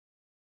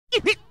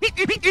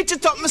Itch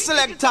it up, my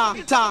selector. Ta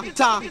ta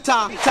ta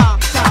ta ta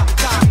ta ta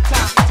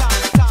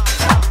ta.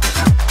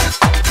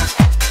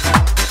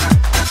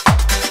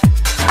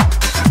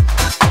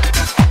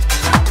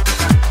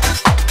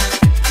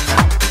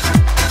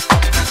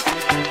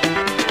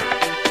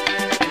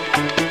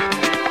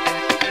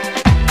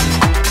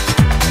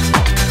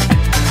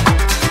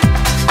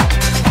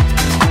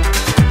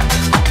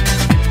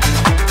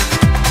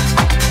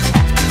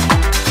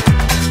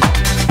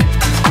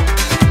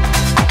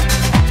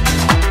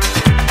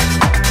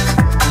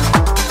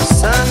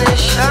 Sun is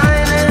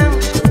shining,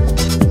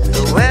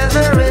 the weather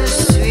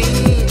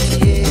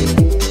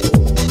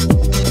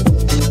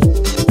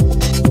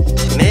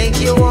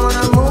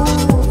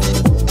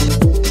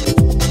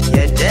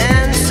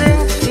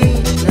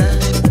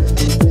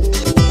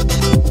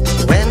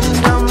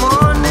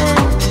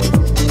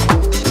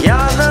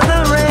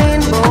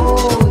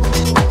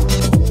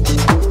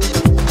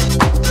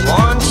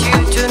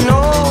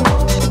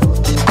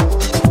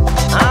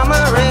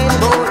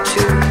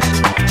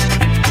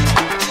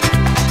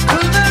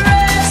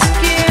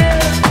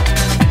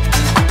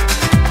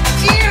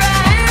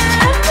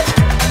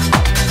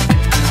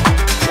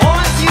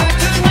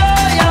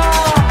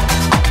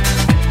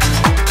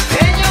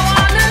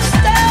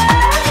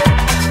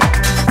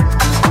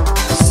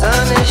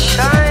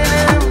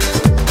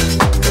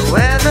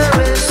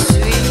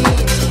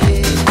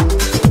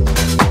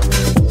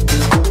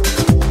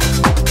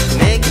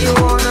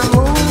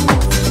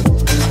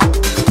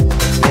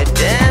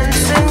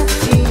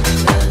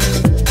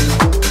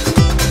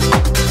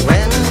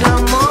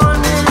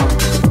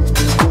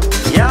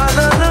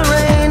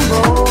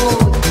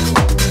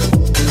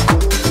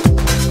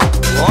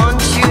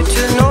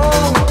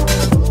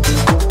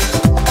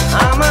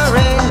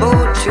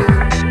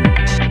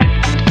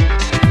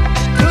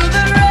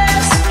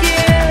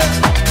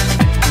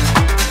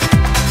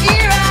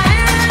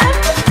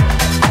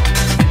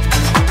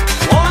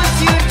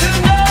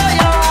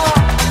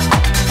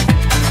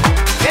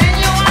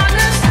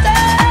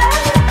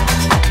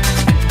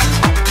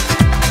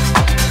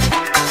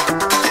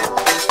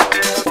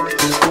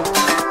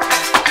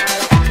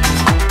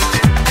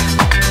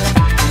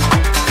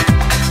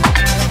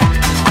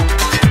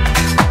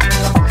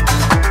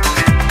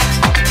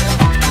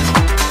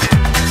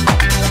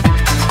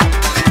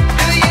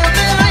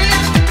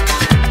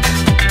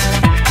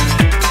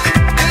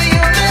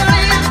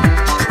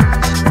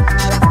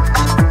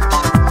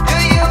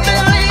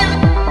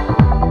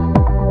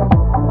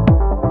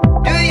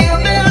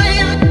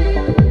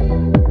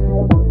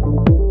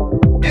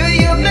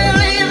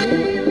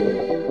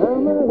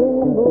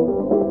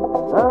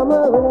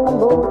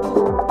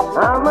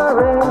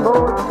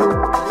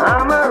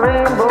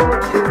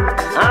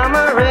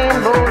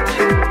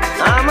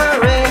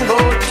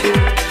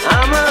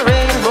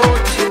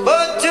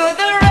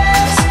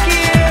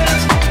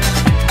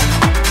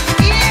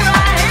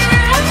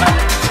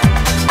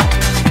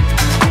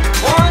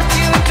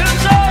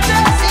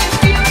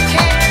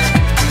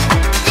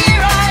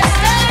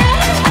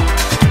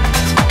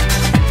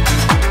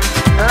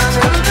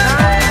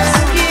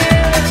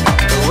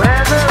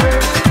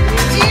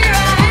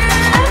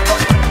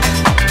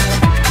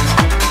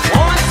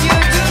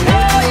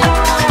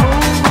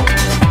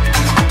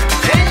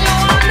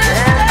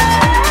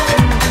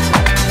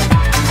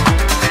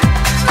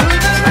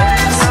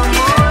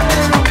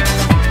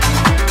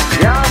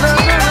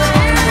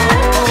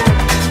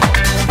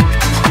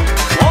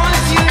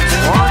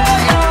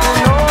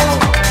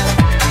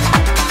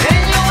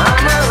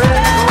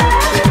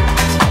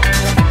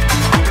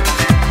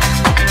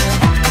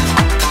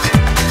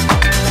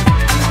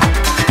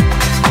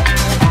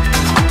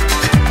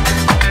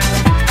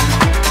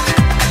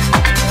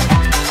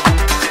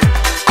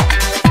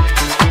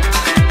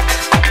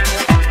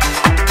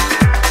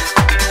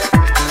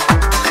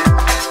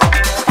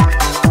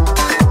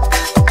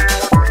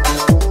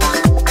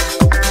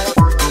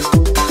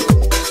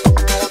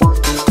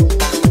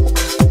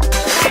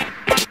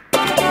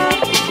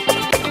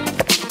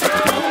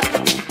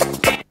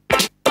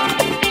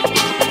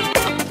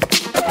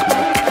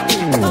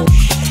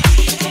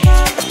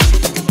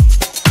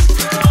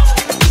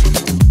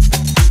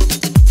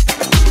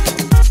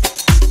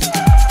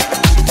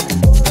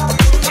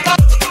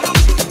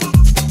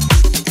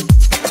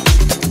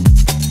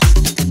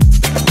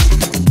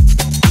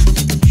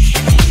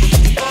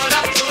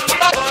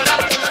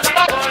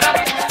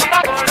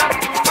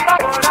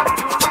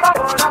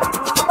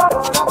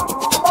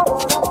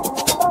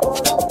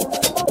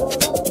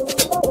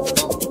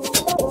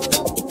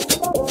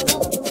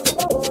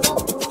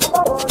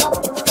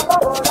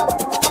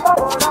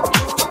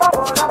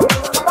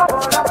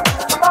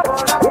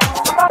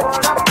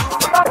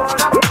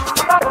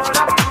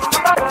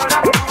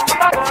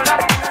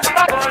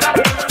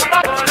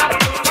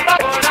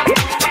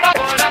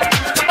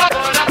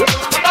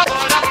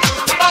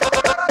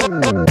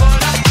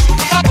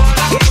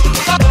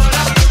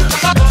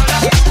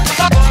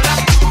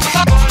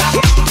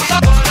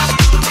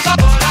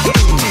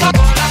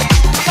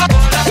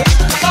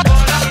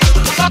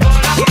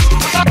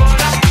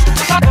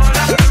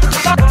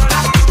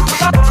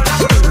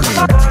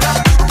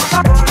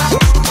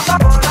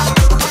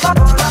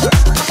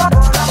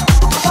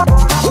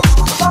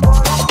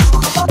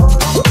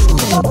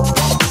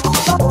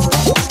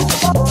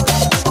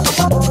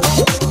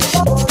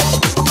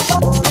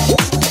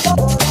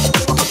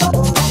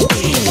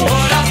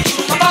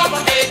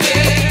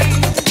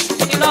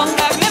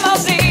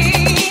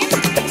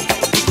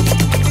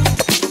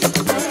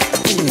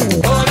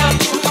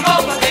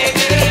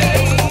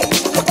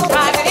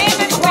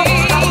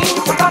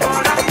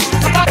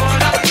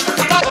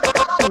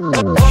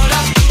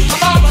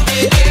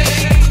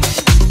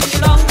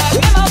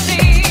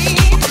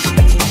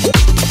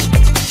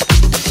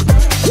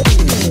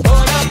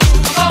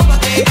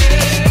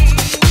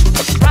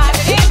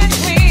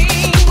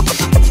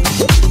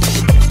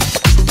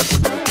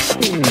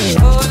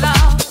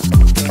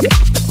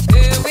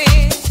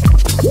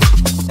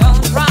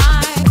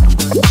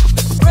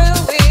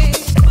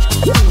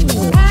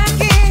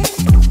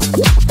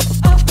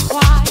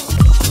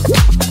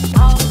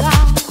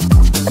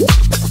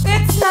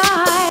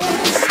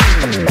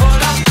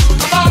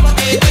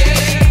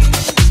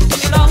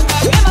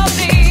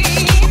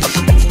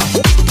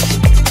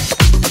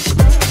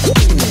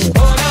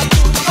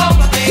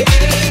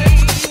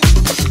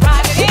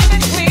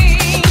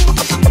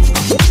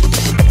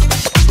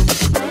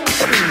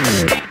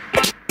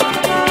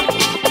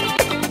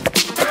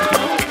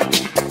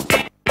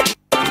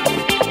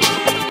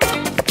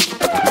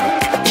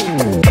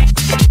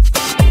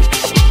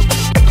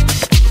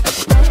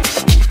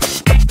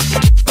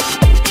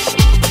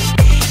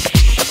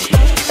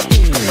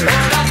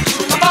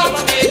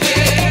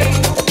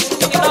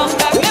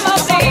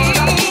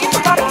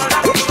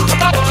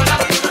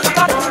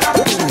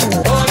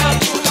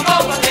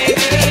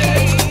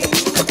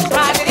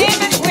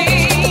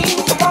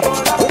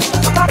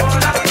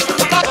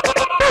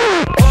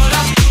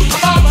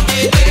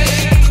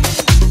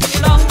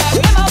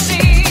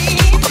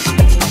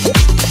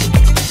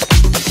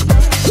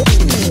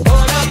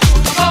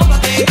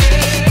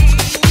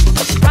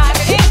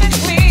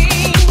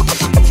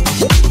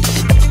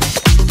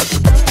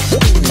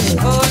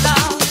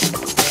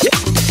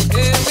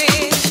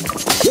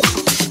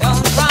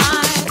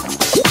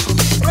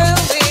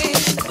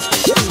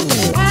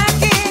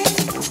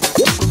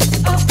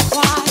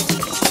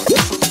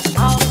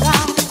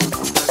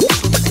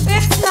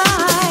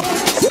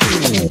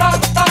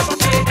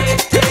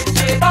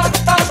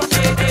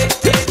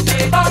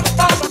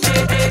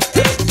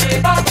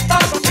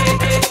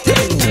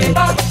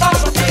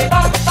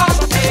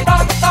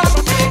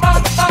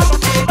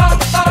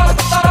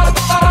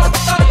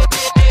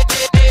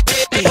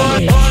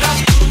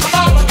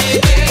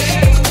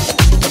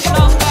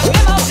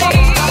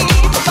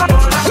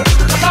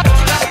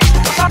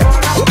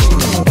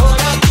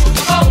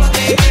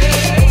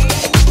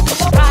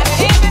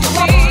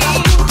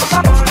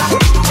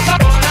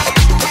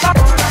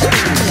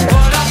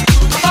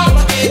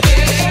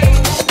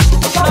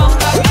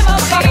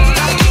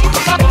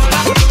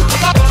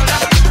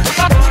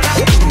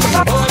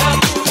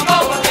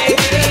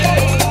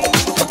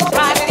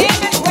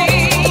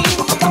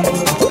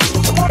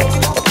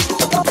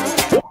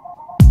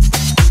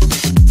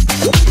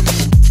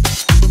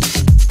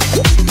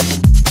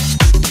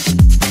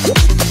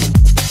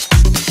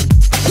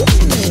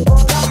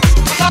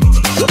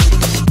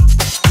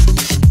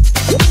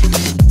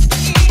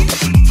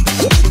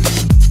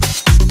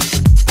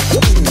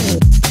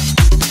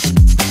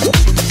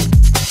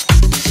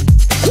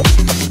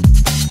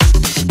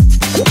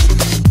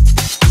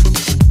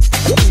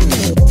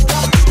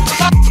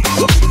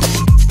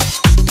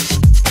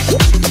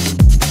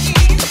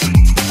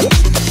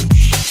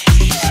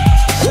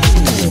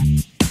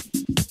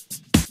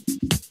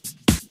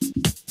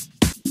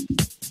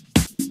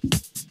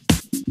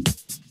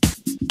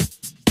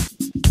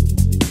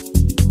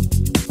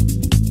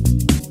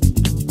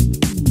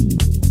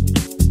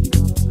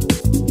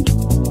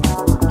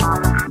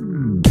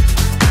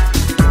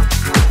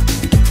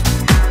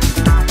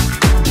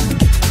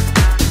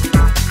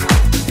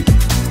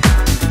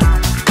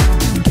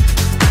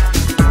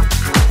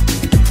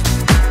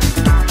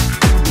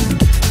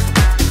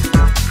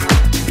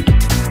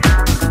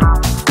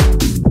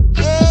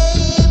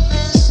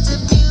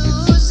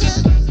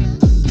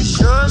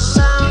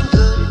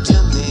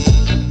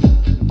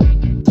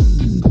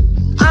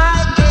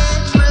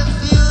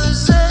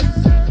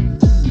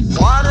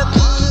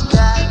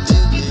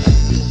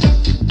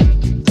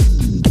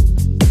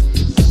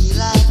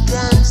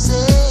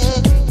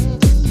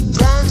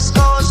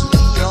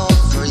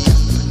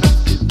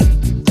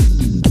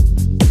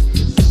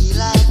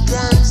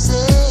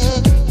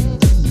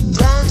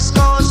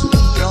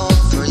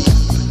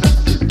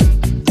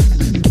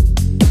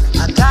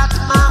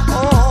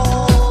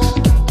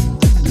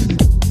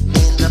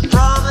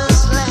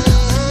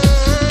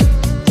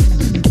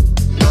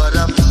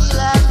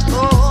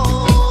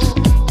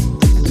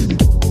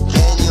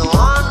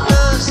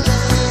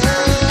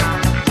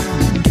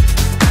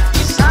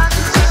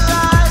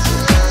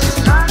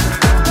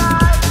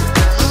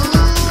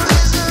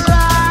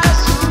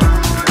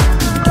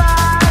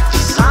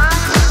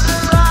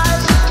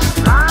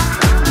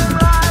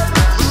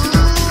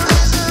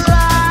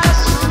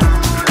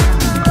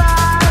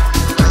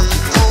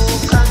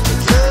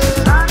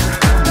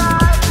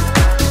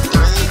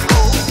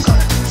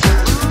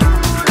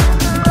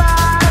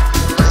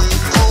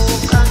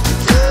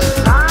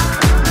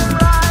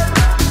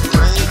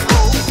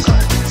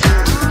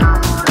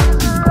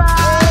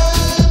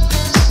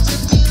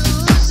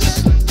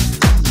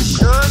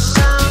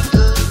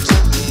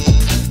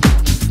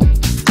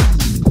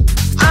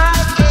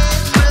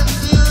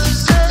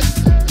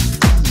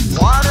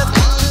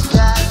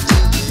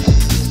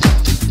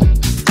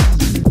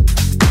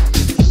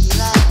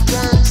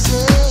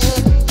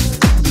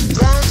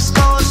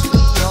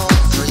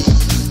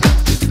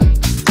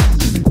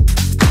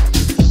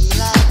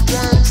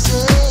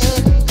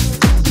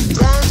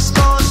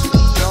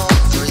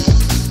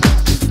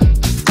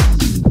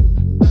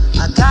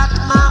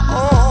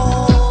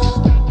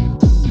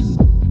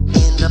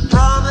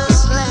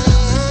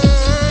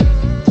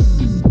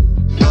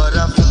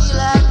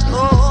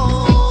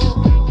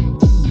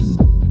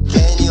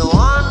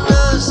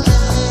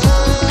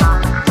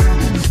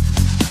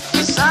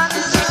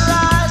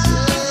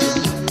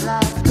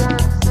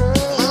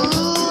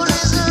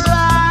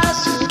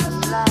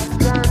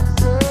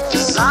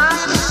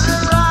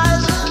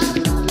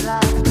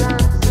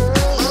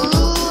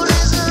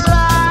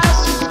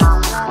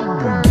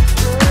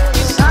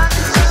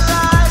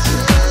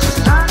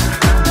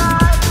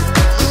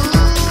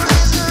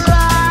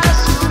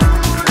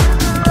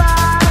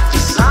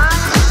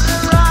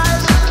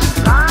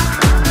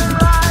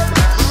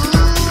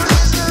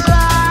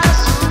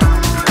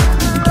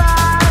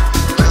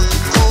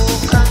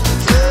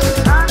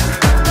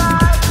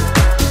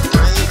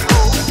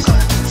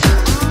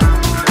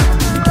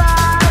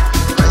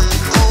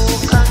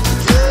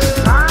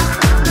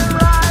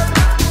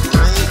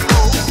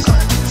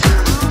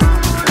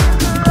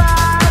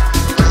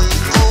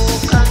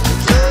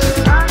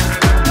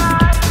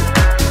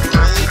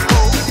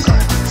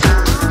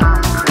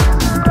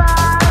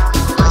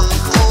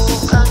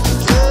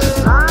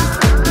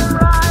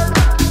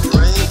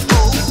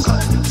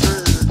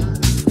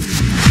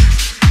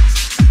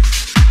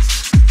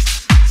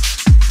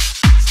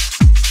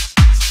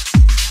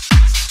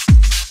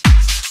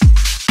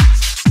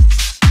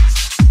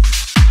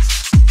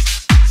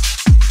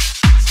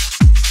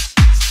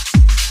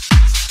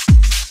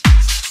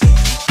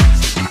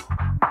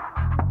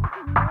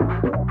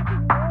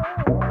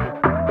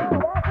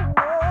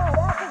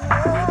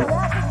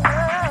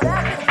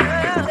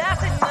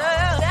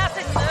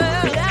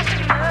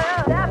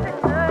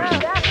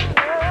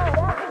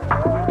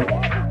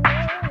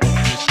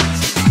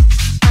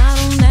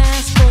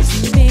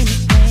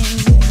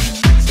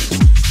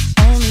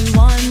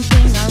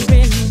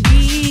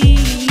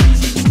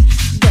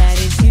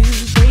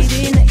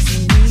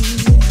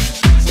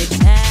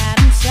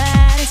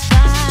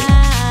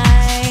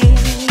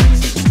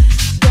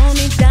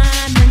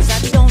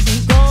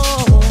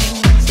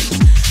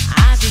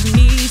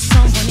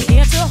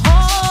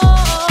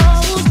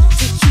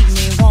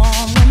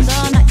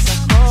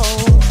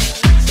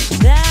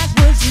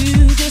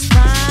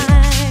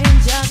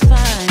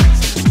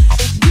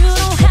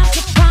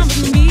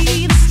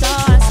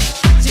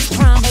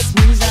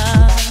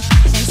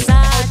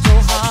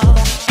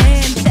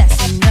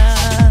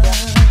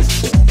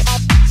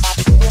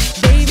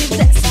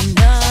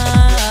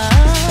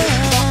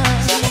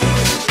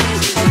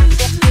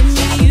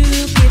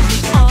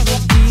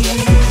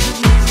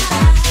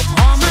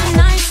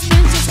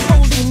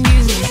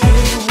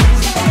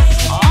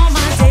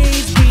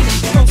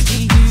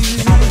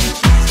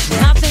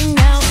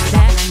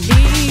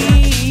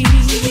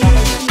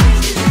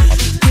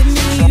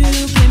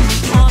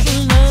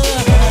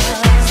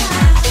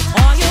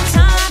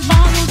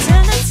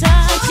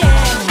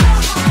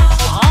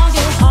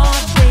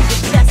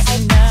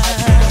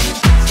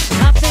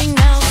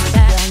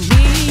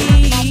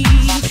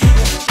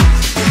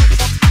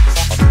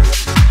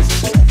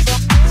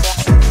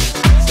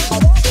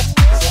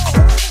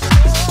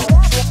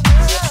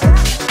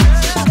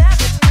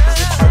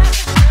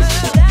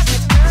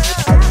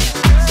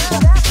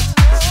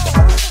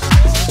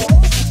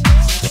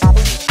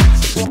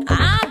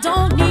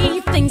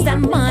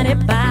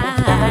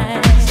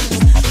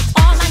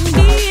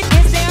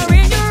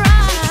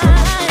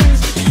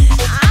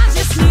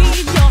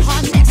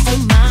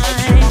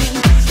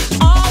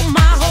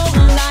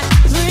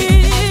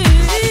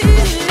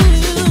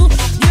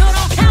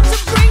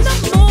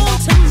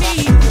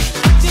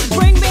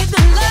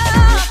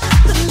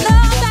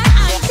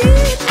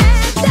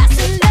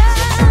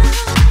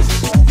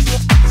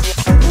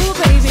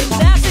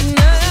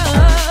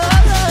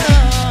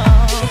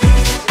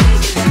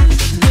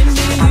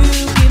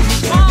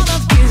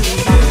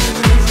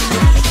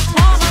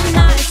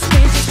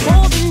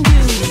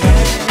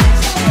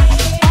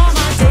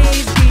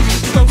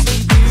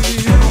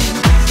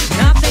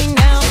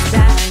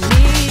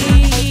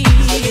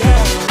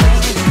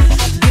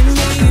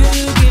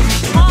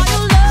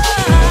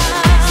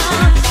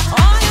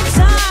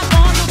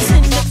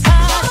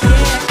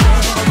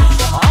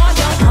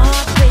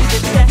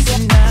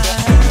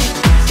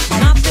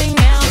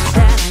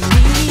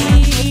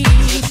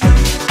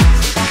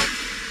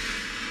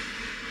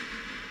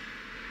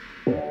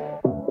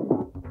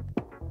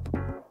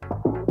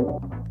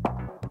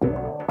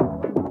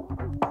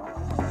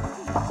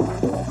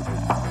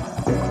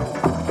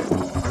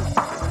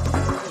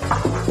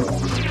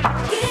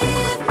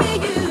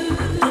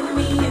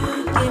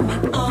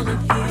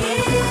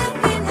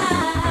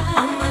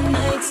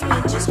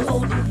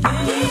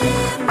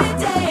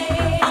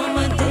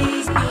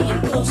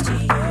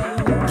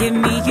give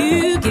me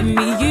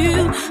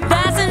you.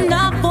 That's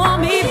enough for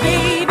me,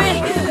 baby.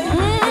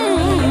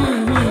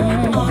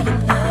 All your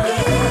love,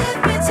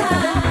 give me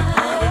time,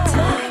 all your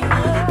time,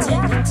 all your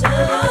tender touch,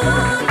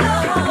 all your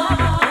heart,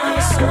 all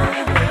your soul,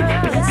 baby,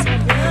 blessed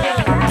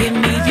love. Give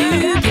me you,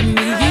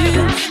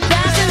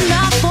 that's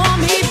enough for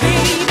me,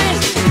 baby.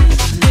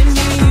 Give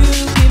me you,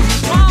 give me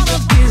all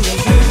of you,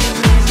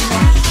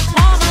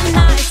 all my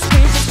nights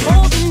spent just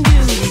holding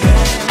you,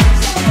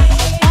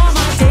 all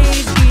my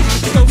days being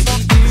close to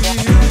you,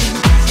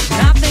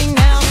 nothing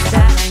else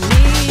that I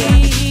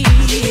need.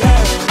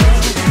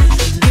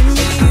 Give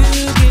me you,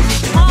 give me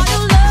all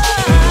your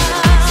love,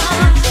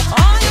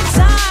 all your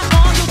time,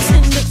 all your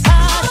tender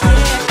touch,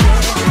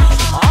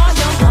 all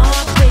your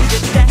heart, baby,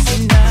 that's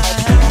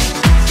enough,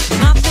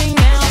 nothing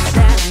else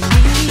that I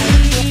need.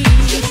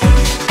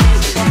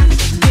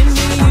 Give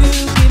me you,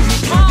 give me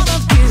all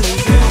of you,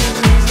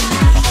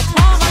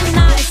 all my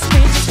nights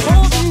spent just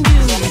holding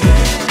you,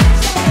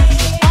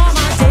 all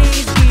my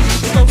days being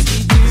close to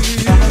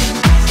you,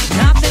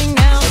 nothing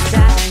else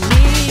that I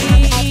need.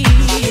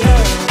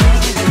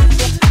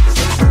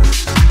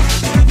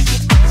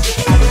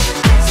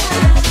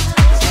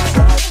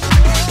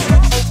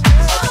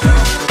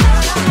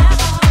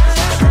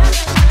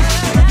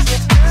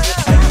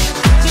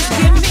 Just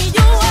give me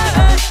your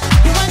word,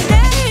 you will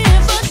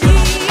never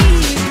leave.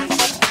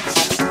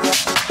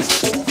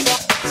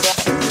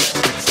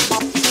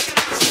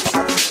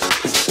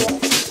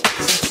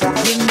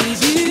 Give me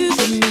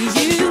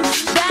you,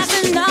 that's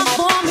enough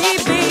for me,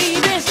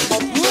 baby.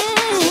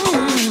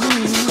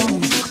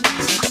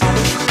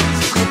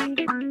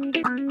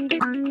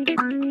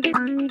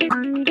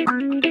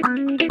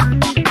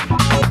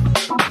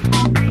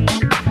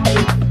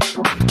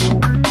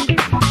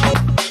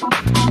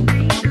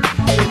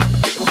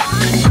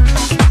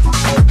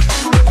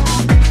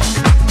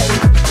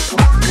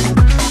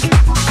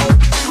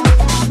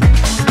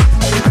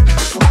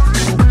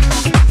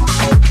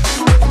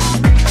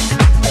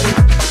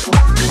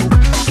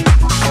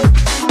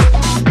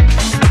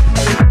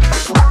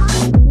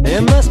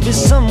 There must be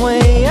some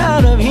way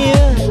out of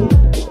here,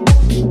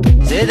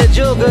 said the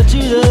joker to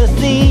the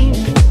thief.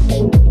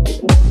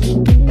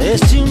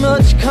 There's too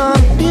much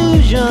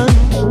confusion,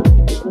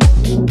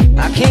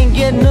 I can't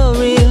get no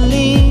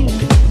relief.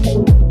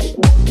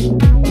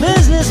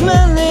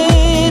 Businessmen,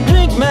 they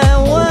drink my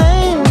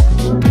wine,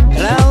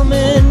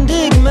 plowmen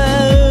dig my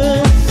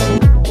earth.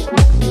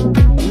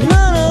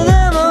 None of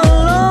them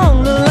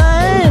along the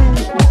line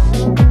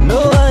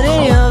know what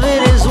any of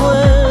it is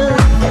worth.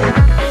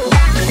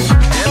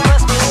 There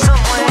must be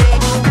some way,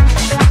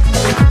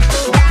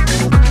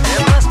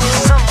 there must be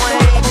some way,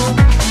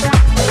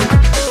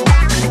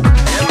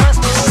 there must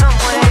be some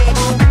way,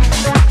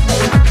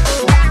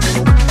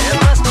 there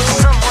must be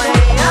some way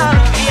out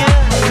of here.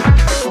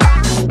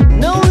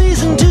 No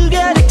reason to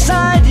get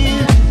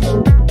excited,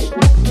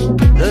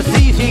 the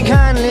thief he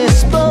kindly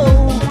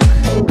spoke.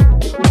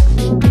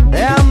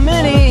 There are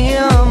many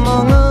here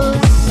among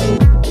us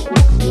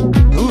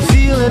who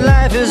feel that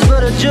life is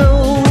but a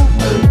joke.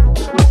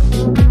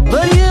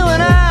 But you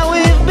and I,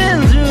 we've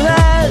been through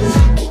that,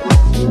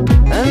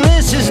 and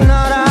this is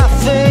not our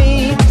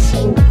fate.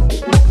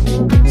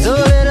 So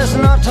let us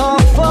not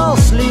talk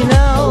falsely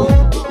now,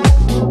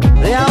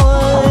 the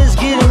hour is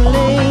getting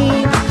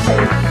late.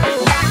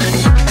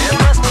 There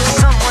must be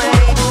some way,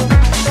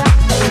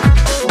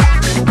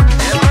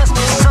 there must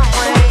be some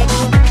way,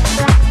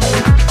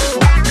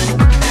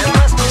 there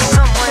must be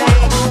some way,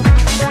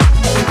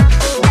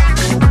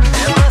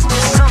 there must be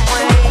some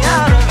way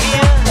out of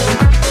here.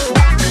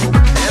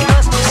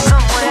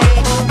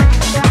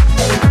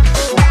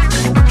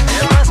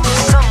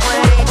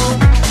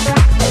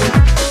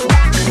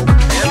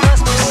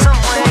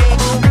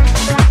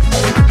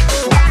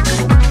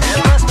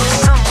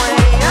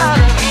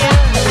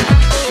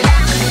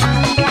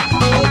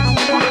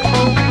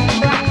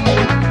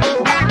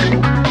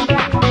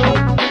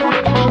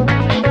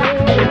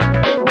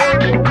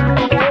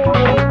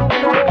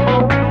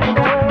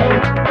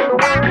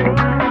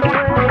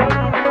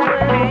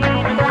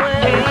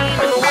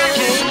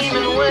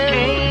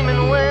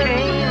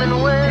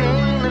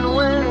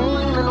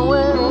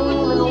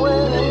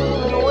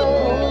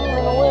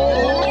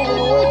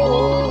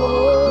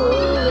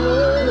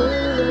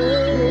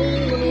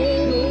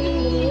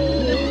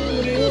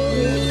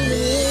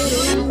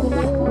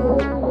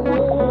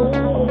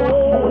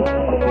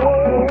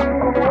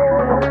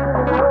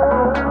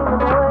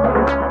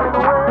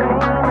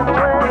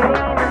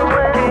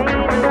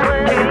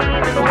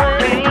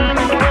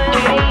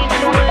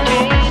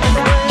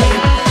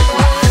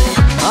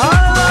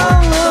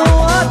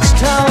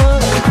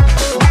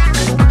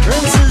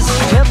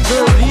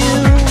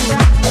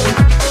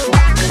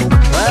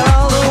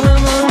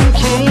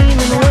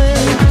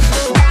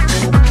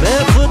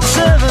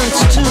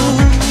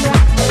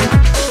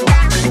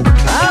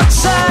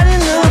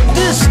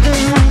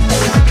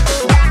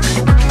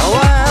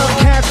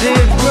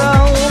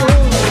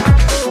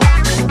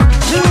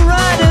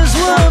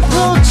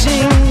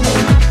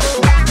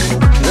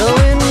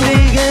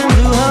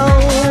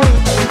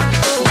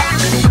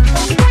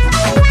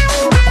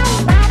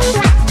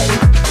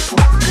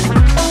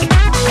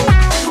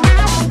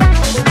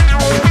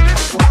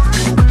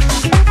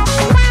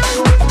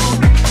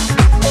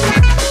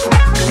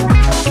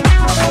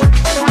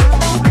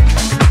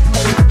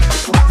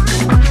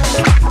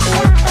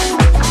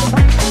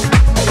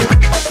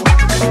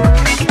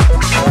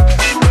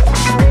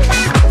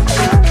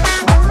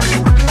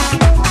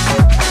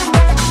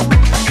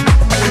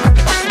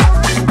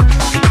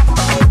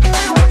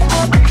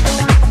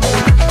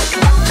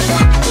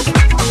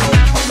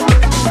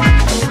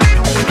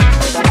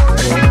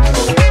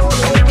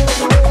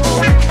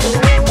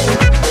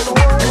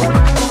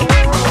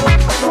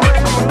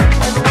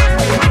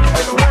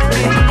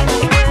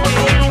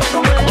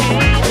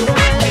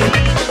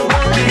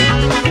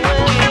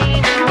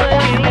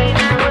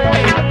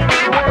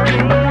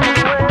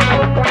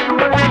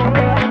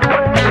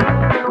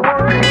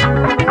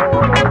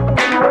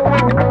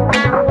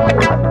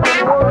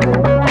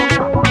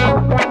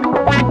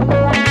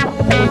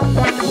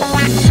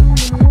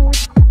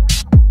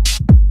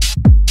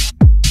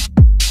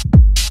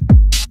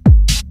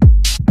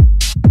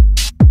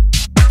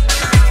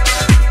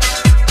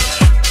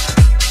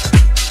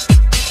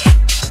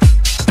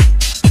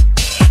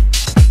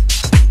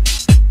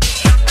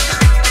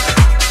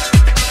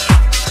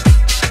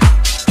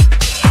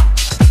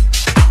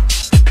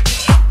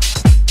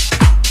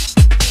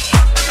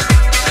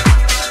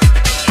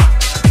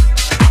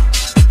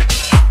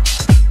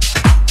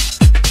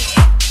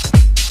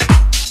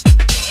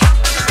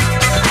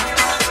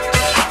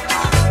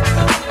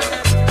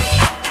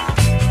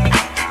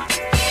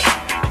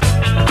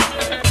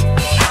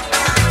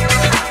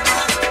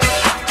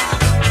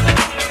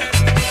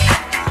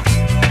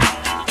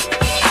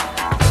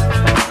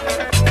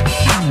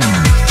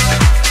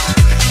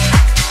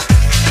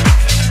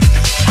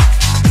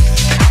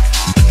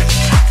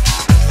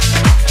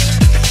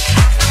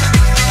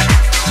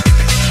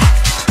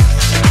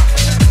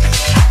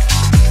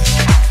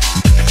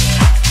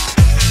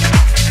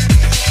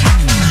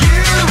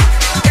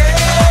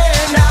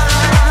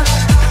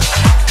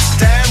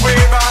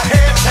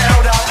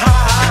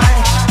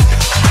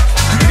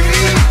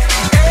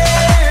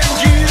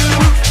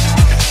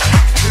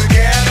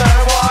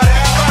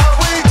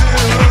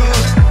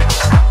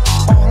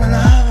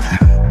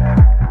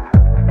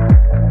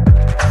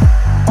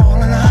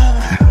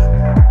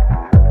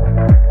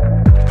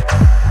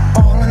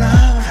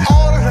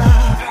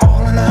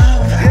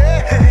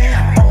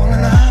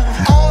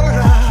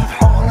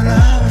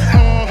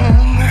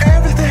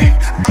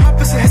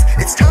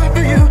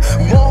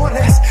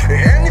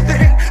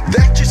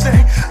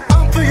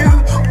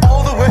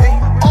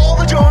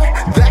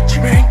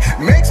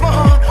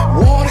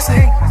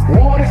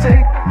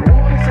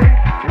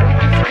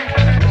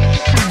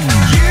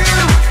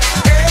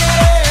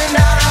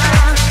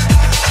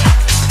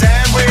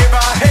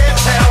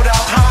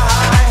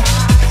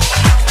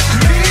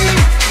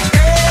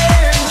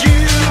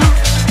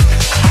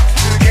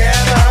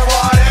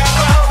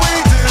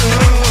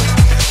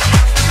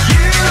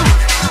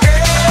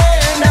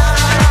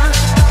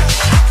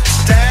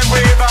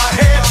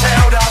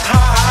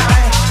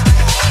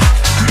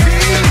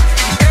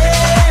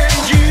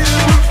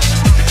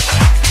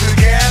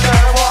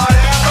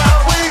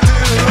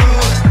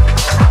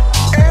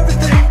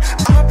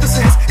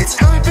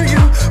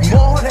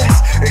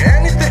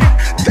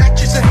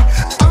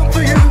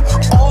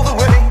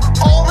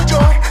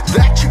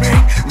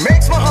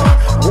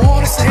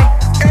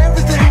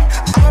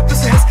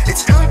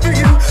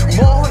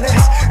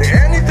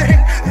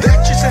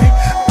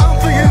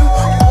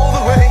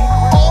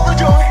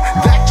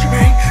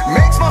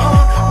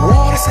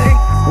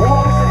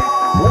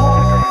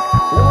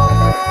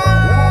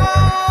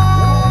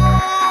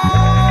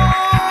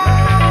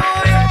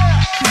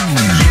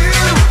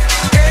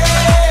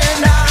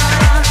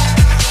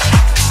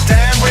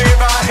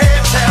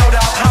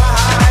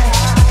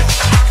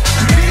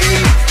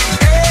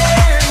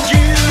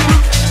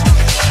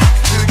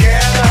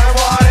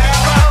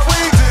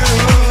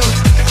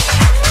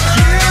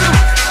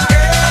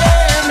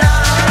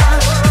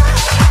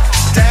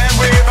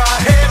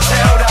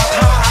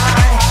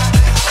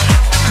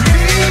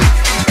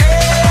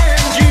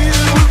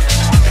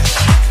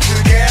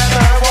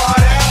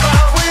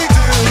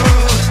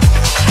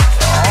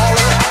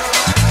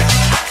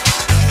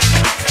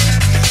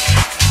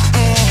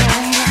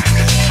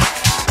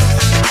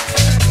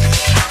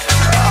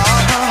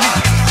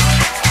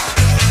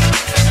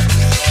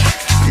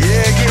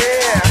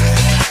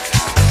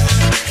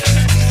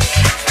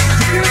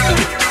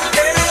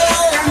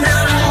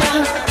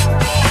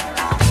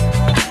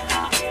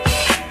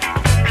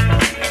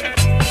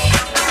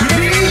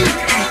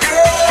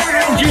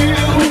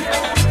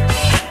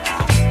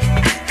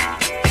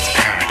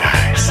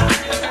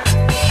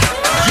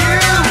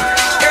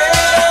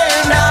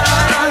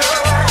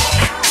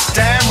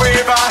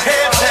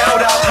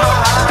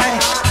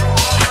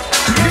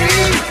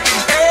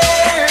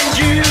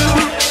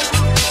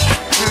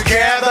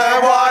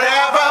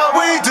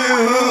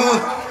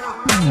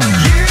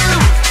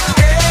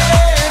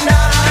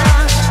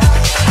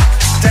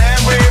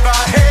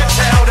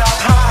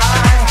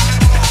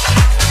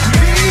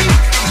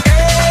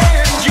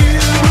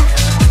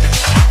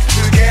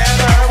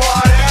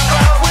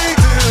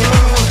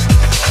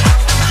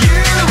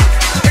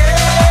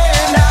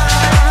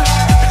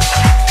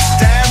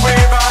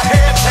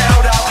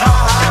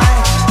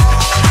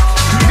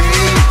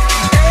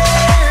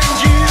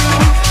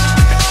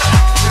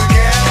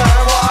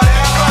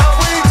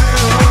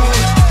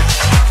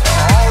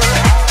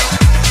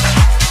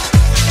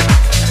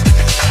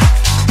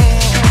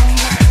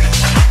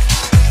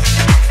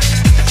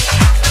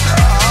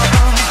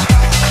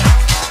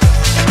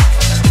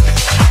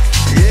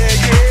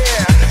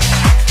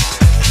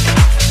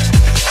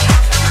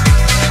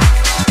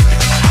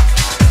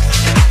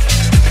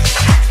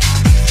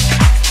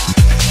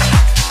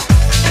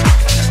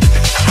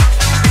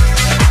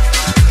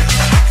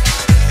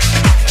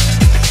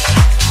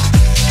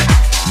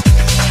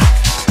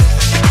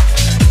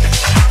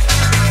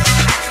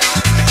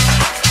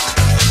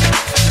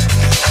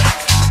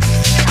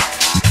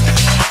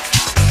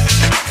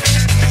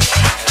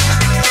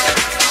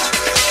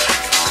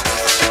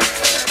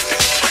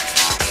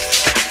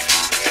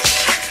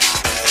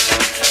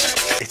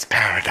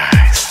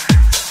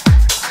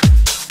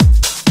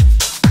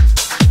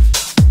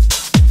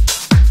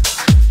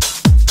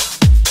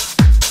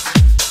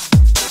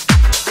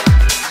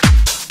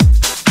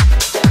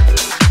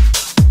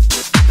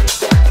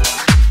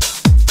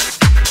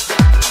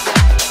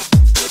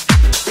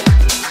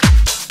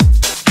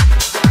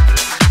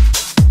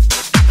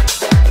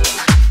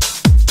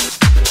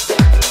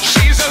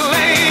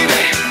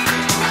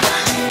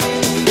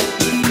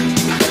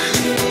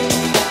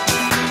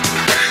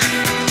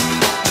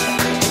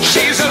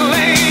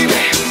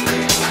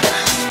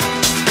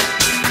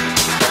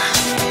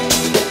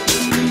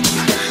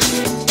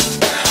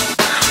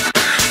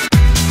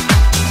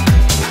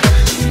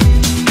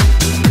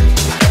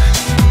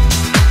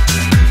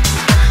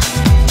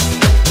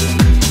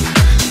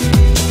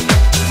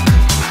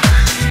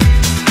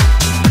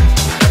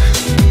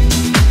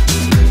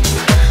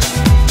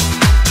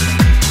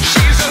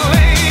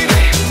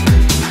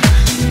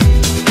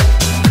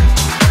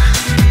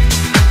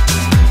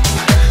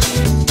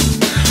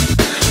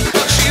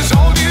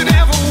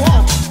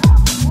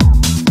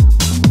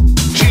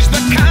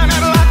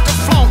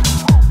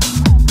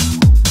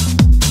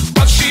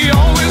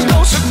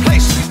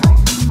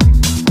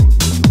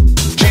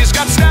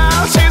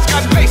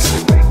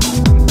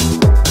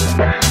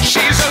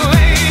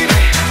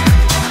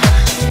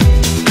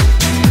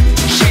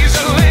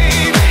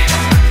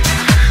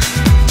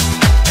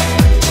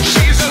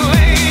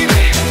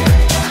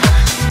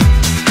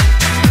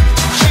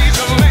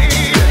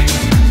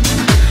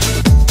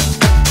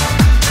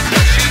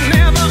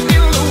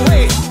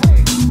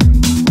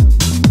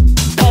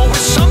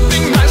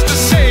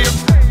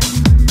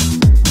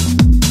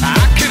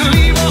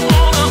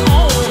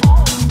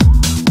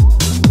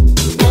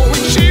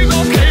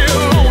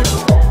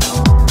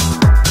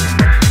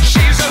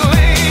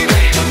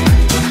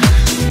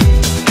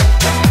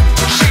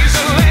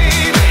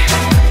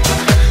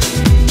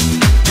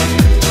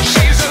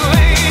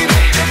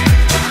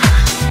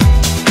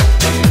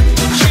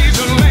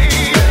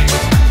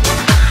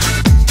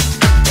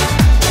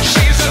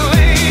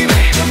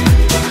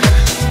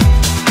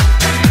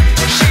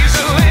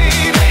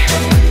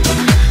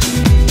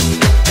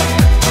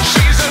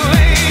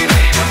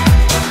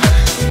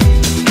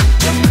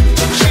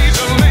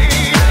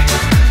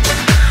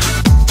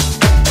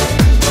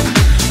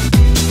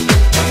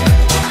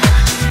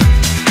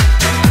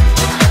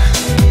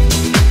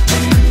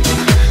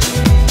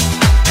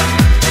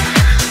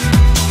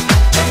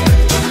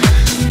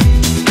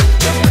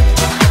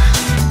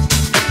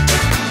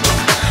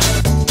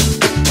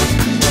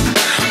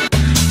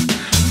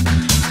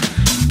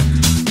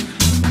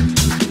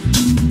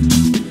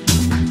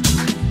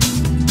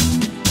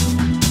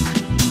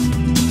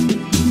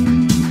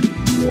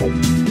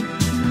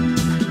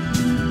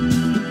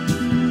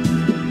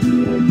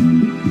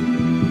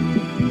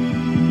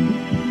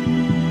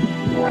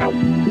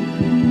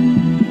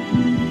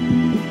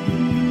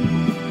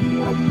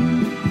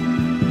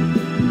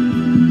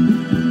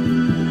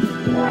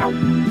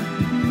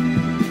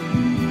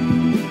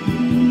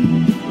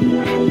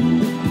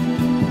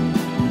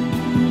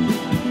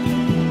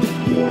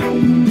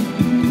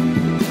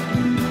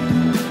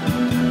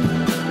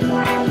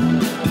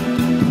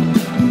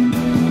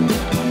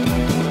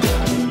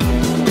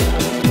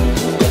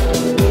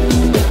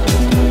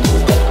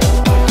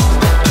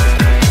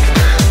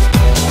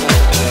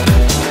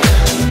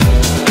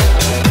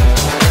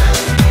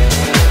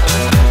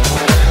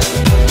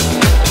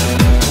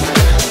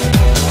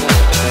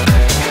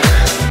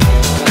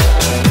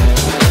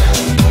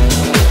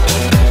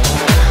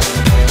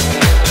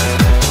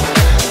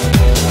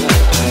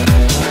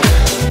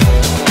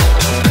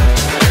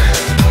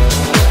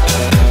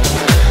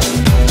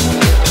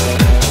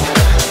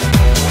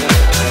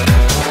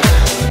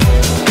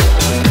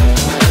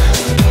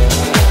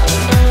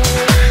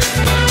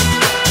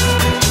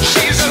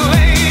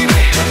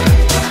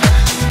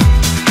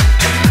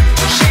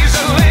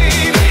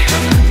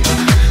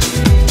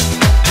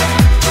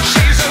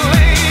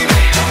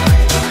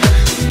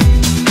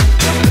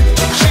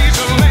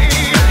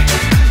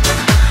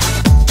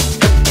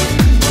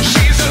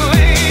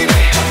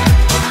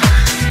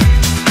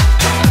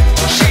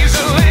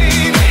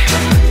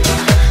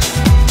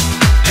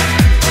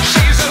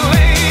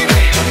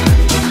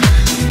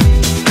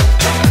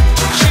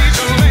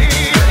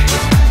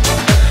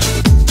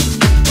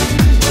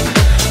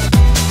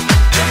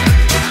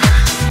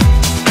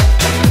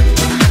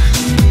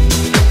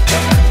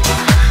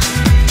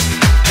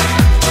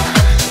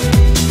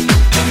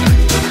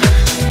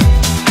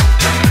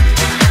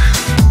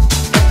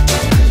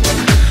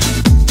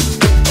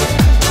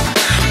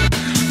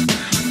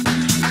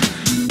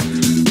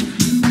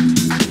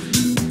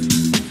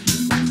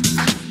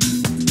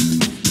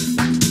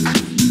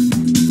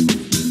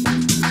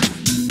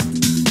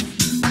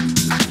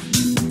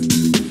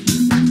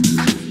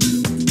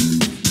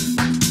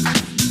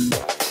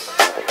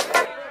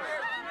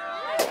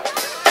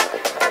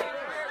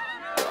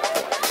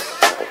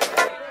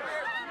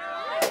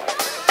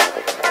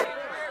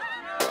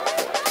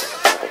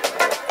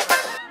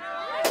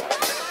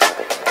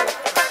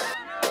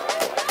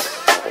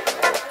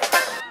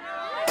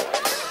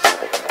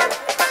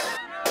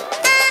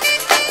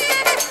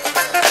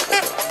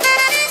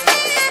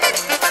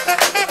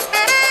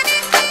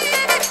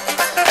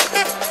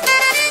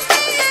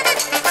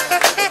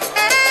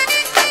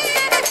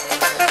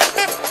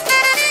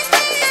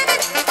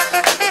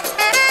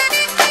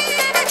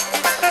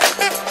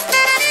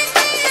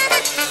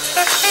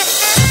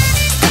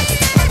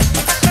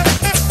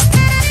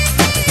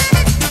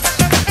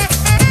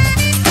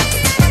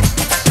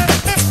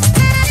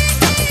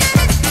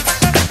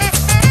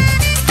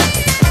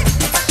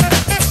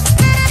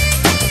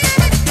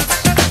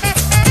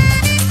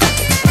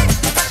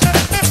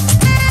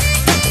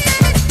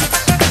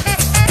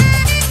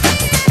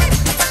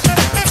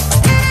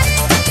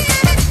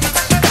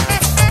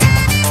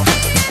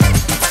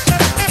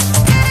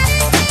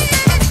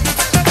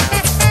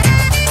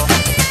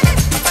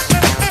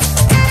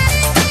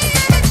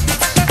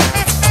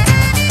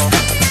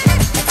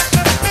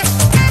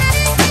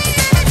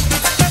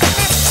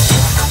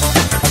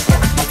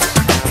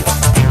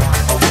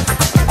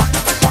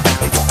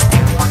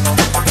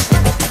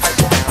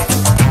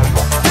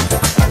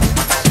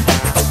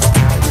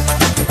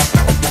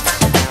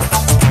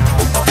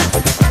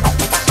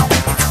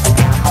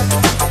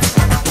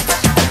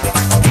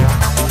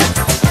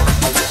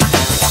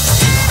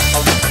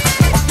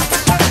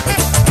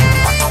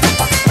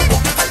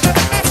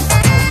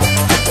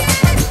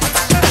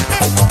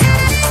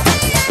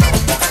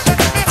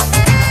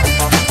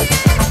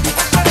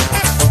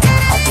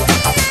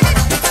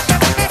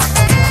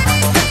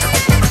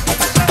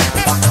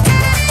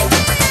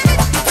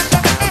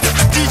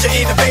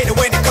 DJ innovator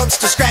when it comes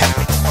to scrap.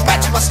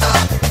 Matching my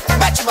style,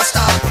 matching my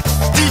style.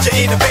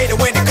 DJ innovator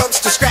when it comes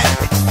to scrap.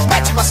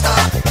 Matching my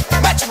style,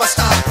 matching my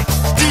style.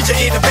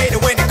 DJ innovator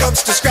when it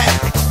comes to scrap.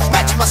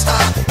 Matching my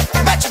style,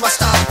 matching my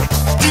style.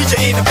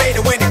 DJ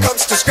innovator when it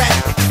comes to scrap.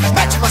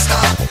 Matching my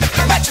style,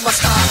 matching my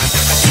style.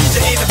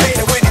 DJ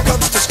innovator when it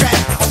comes to scrap.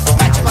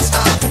 Matching my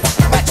style,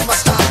 matching my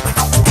style.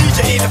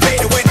 DJ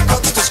innovator when it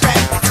comes to scrap.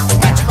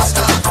 Matching my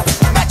style,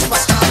 matching my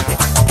style.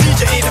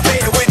 DJ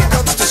innovator when it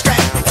comes to scrap.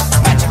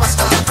 Matching my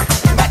style,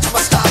 matching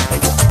my style.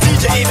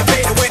 DJ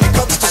innovator when it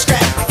comes to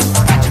scrap.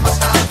 Matching my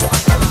style.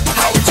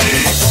 How it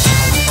is.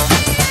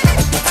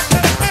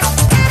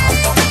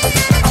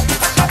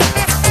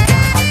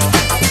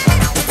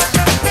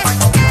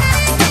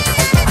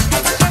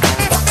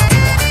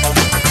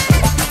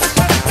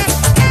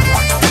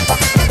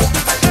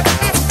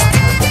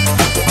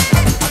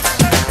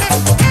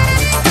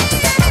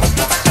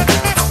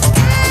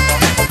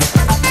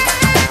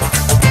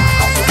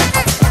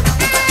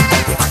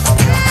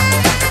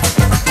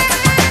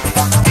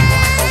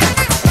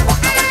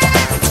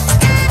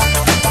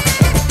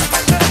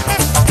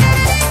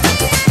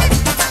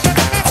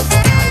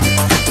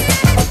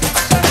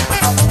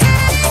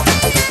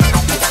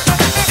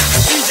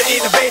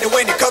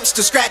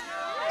 To scratch,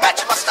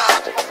 matching my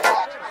style.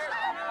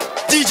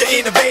 DJ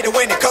innovator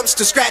when it comes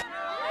to scratch,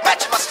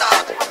 matching my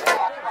style.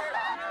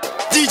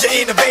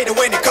 DJ innovator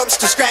when it comes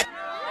to scratch,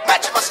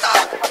 matching my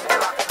style.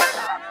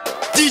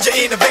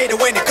 DJ innovator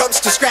when it comes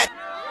to scratch,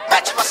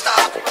 matching my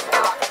style.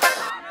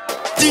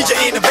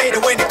 DJ innovator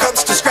when it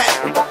comes to scratch,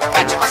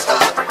 matching my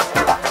style.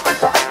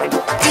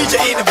 DJ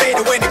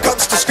innovator when it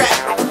comes to scratch,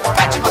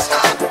 matching my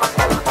style.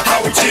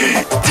 How it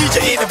is.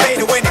 DJ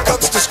innovator when it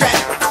comes to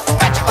scratch,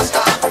 matching my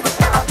style.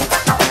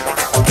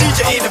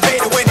 DJ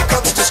innovator when it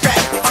comes to scratch.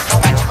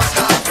 Match my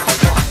style.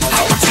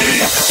 How it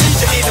is.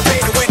 DJ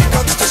innovator when it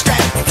comes to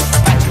scratch.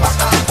 Match my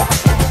style.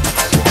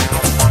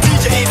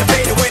 DJ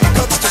innovator when it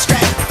comes to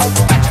scratch.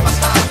 Match my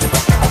style.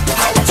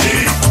 How it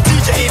is.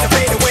 DJ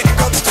innovator when it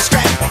comes to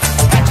scratch.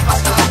 Match my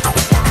style.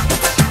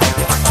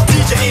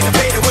 DJ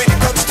innovator when it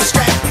comes to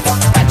scratch.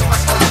 Match my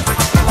style.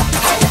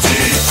 How it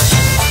is.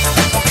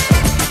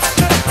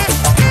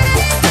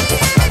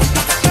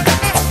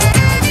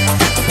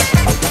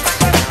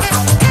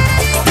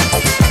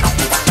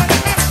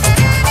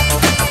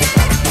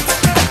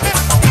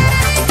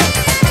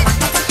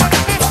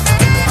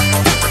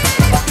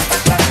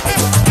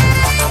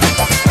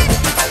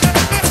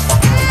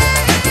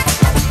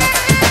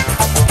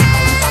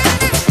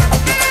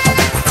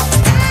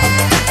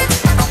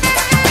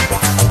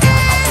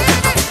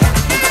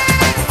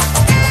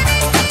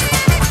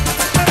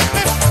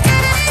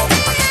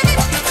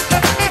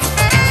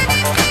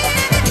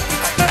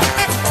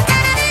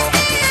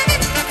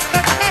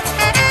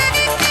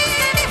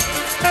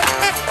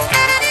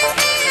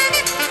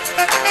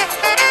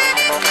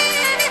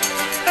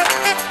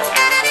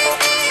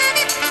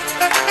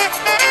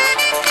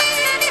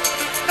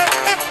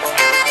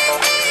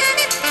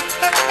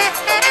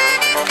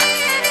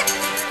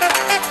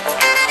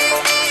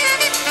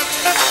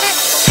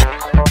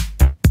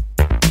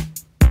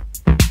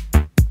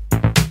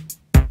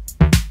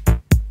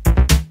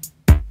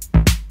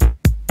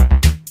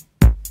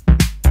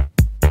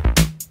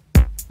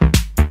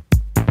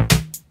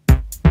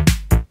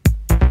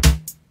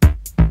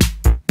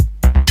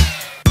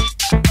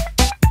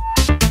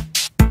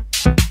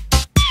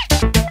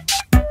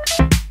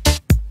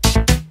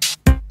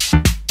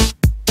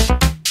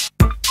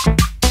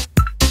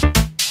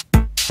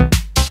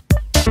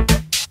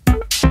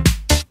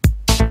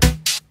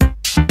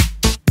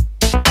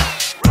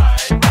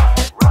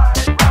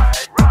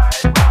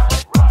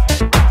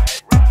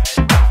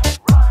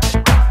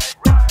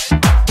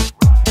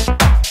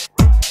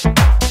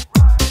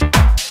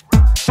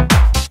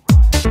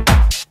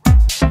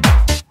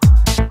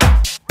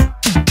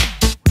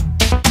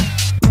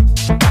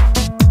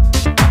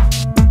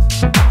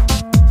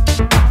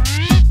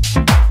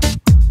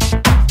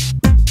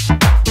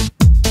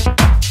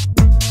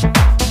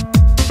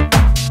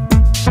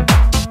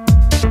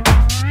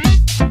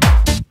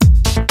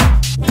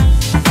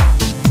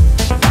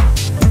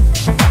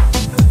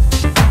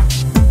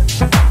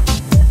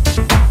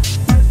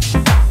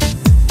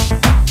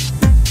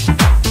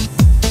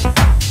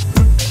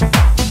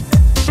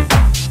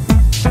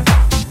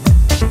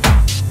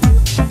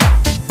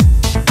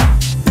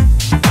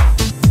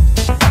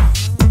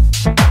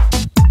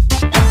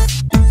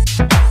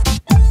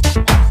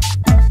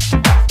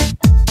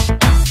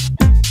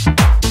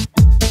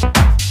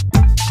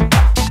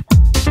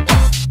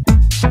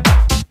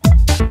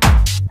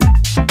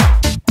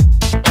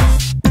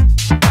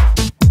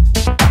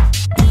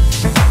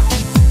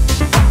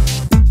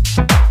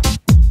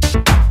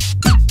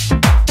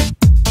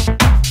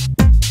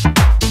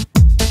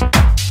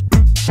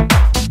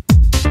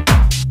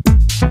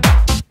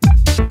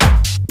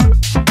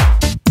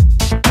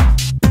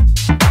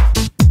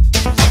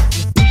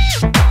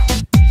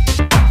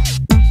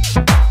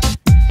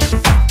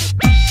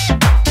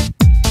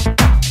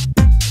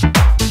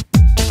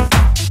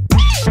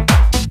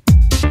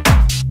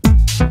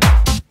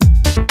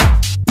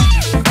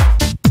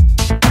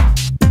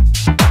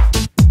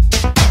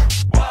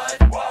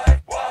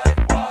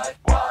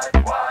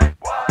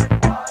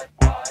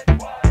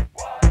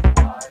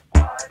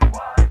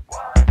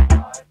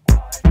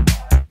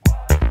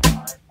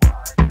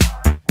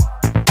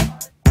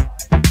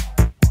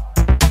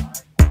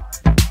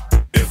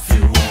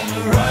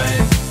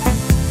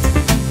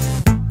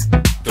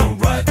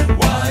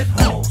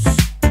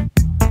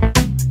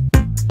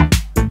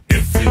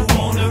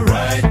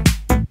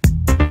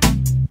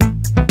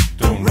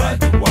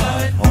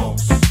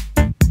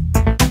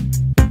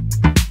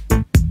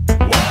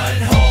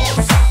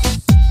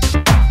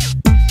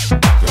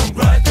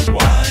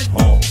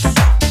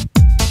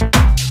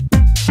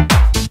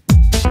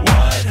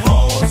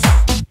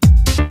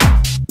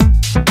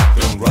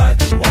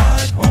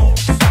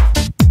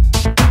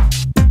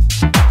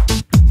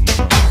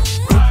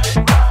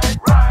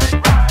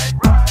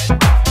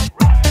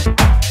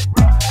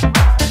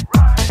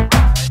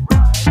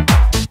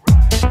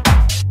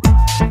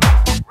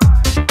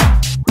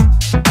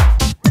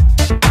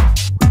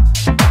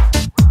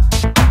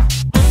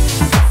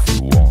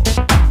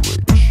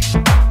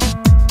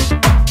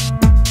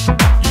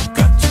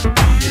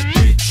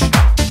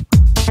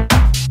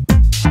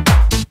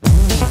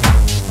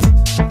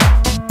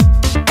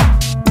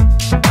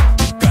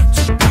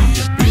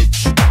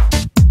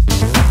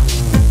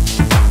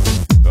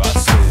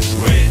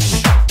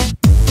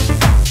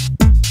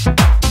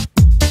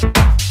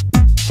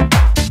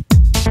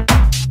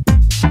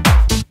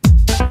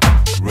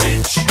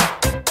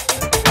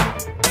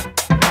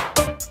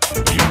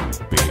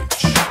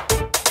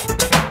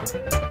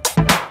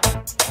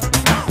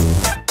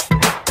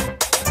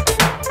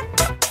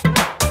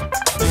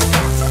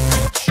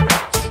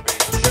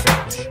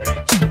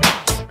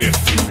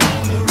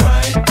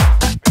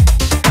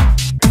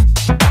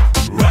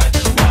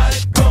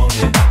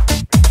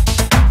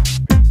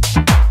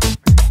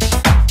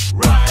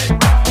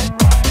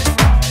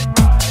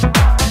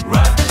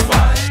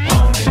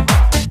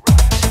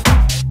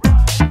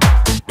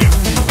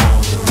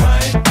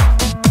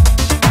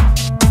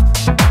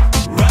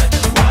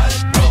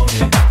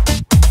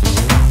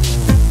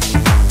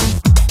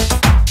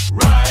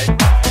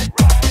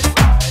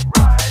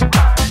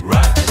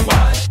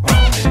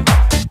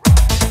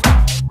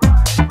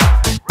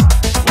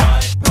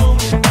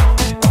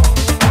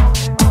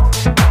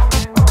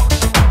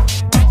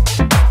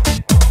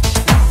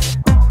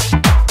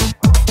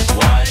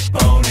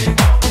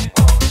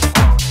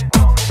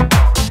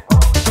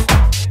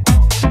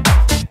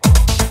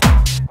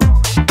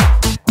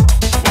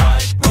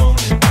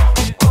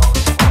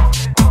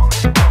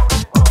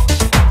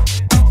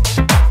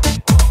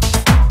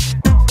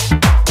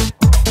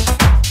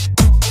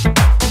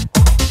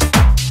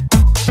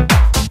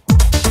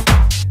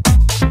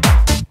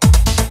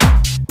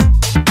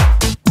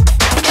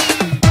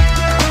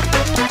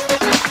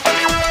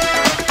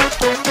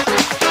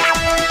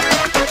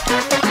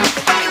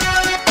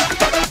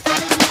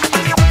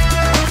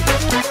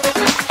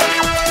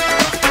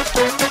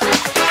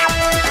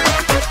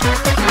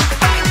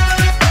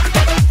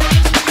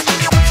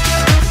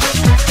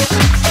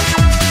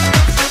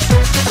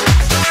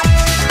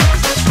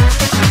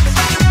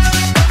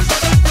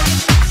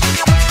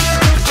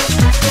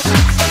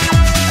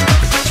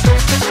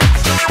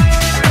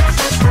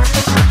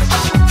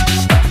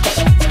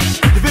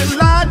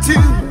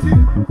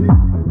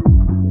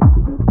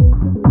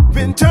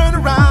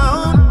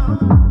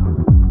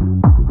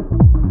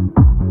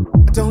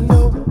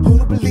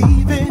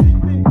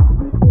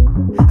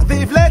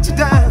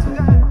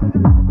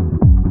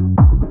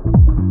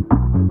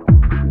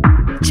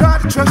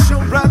 tried to trust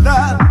your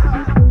brother,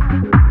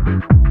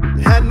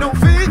 had no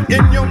faith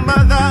in your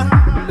mother.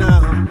 No,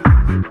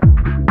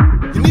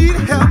 you need a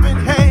helping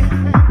hand.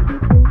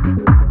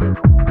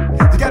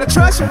 You gotta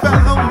trust your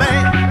fellow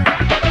man.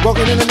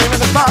 Walking in the name of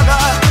the Father,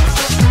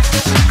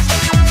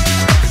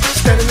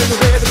 standing in the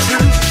way of the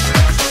truth.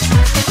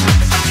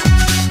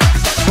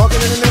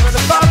 Walking in the name of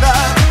the Father,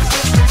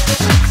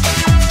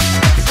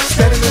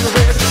 standing in the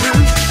way of the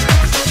truth.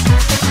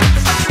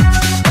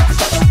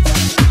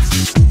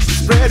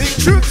 Spreading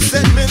truth,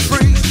 set men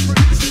free.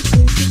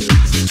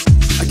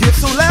 A gift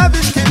so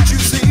lavish, can't you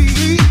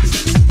see?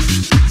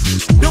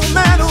 No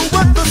matter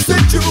what the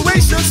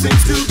situation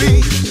seems to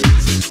be,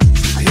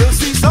 he'll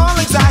cease all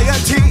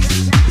anxiety.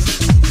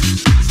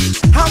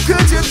 How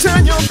could you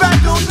turn your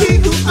back on he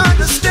who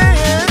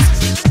understands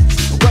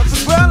what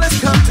this world has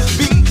come to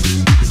be?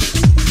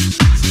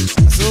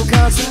 So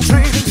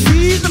concentrate and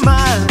feed the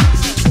mind.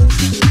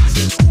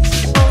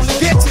 You only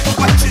get to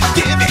what you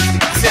give it.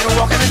 Instead of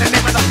walking in the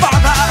name of the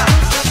Father,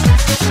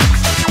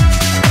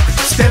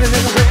 standing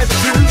in the way of the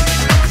truth.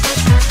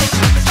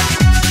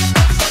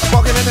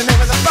 Walking in the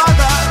name of the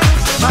Father,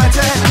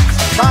 mighty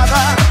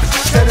Father,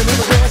 standing in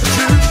the way of the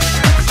truth.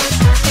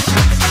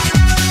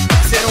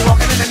 Instead of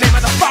walking in the name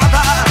of the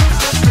Father,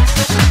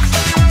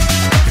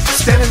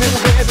 standing in the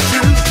way of the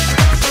truth.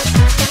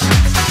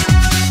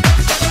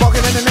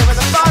 Walking in the name of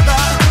the Father,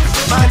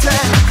 mighty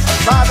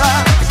Father,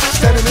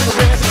 standing in the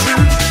way of the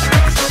truth.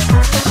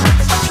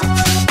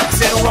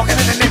 Instead of walking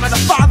in the name of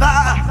the Father.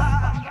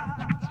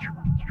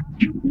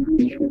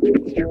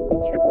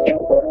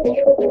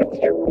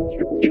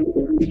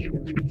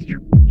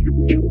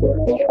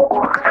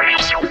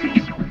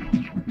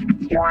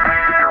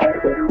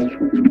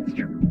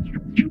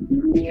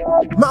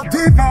 My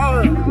people,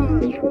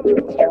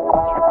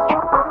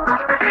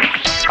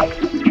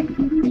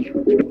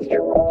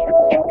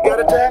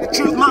 gotta tell the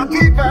truth, my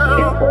people.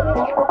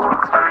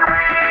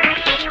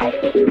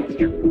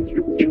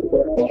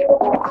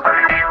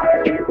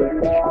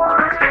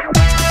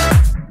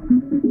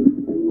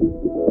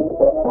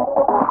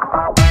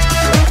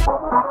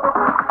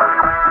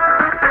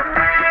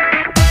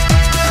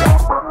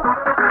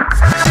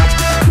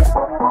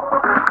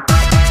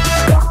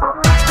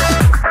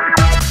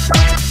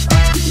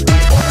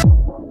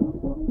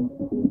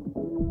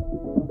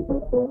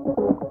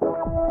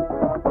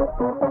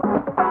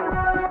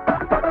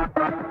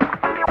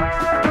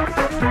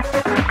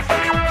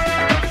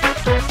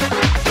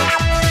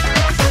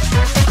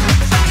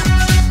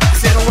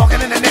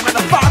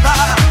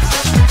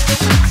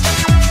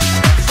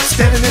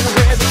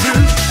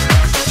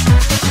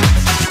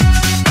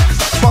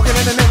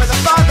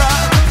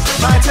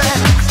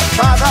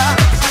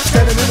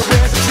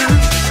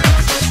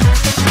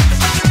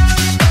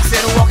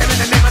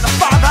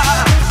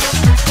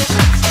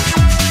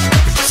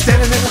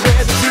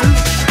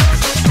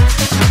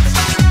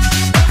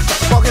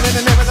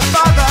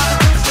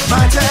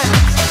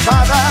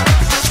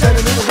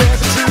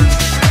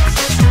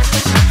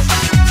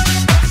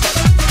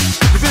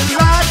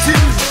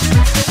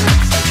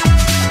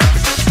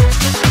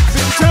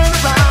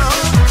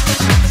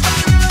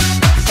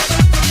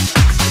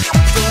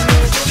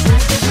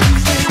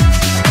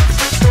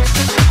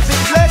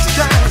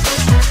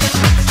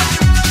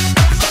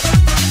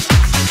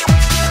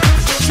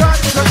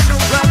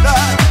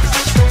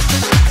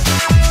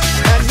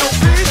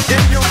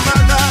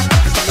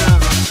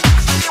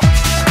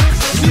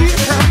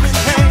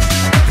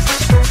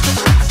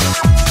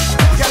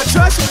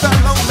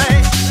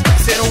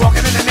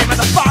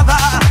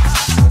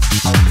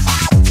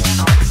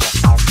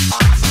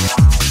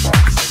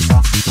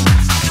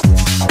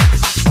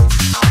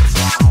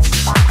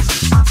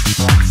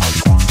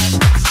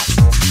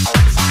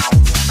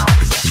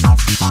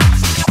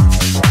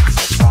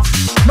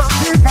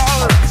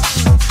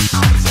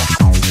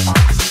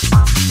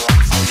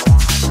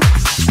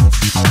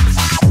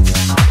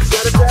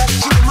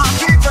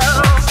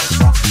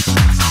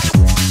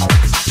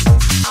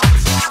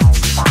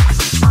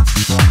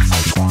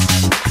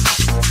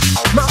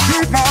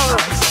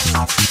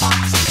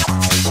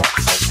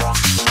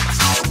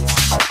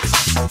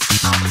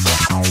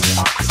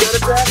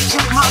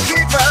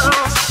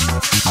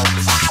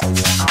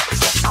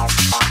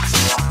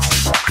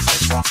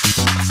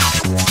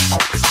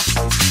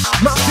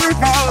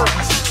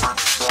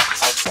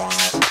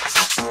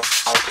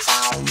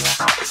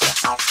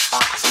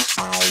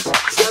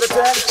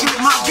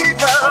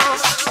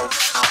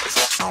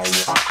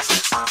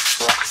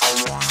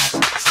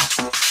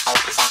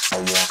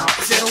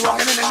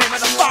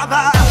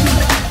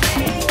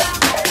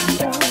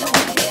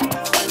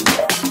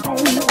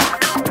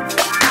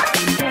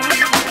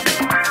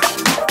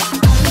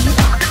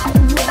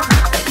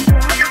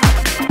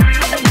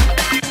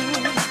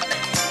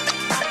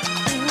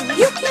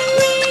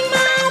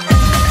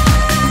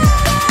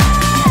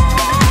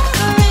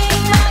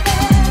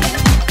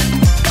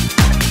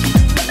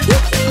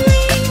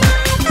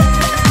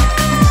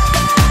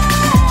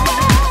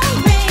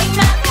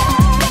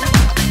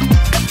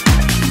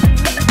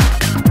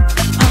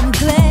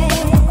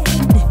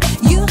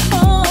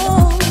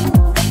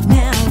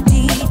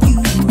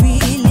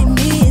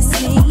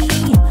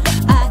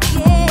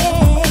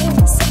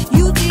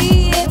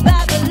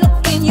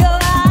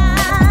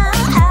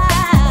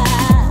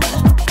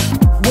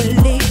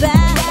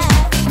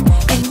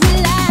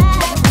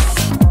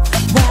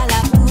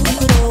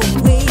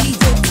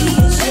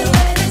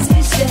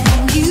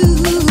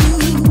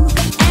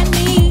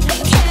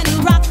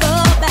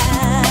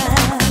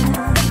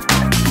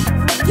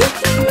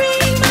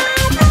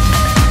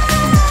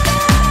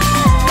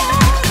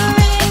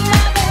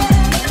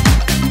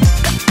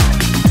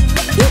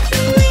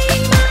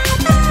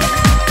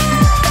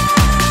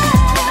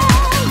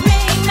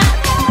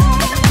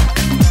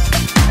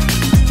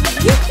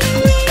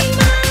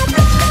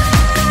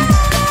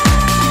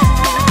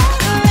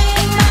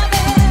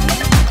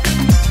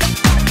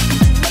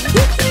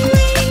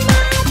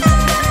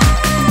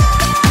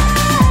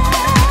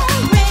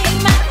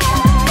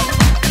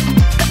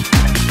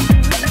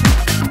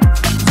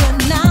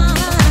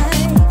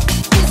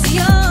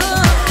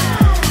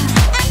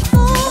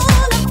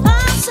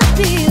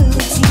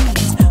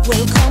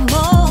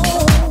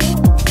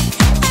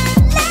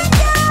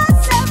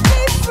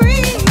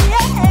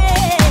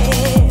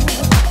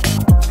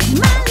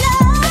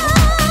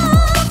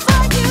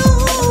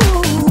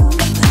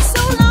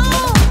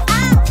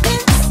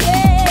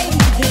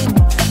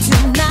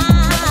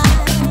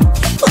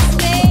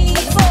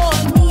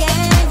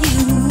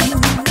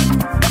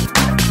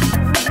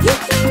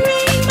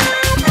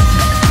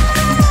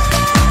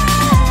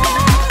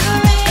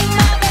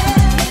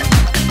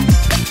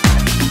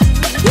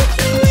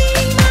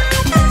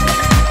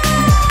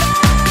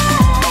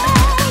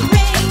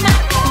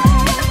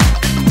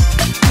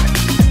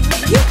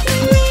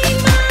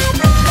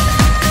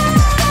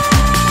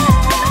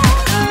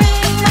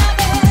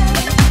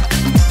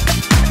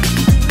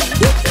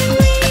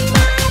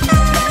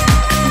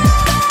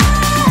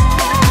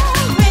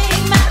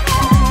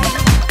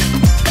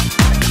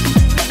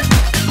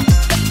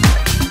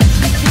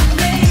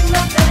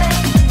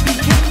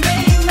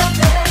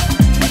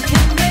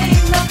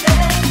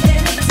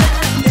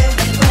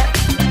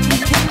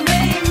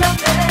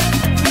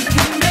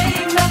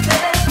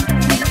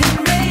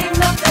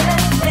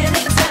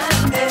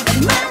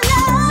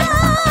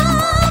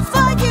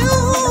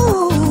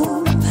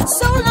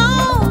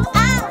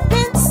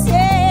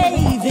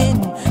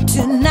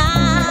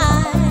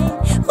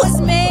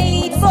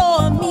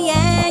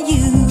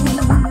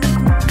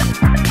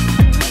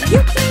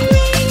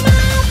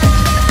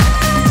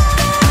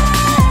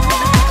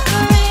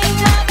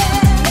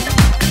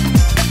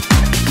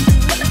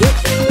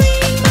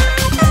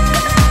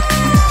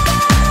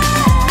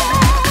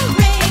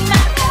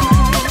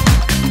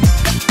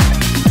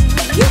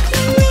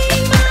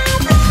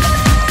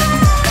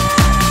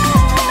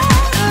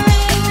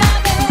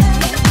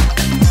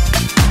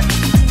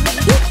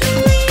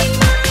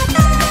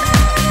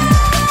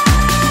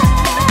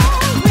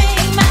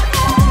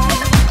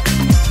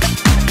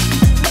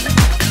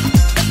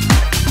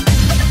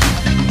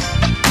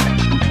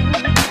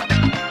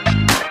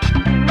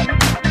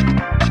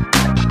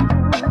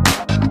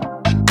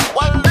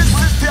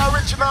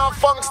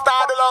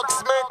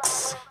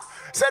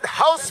 Said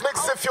house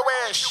mix if you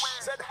wish.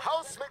 Said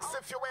house mix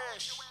if you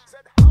wish.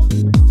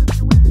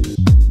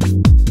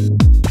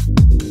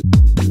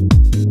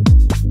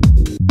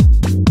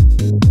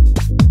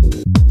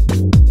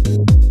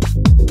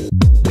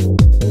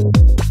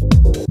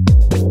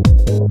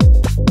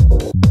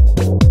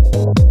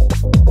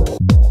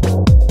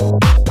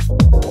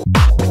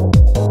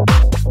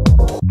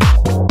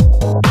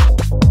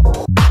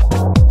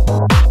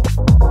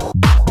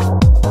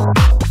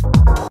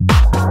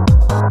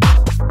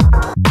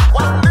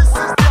 Well, this is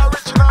the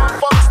original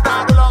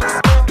Funkstar Luxe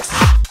mix.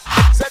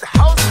 Said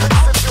house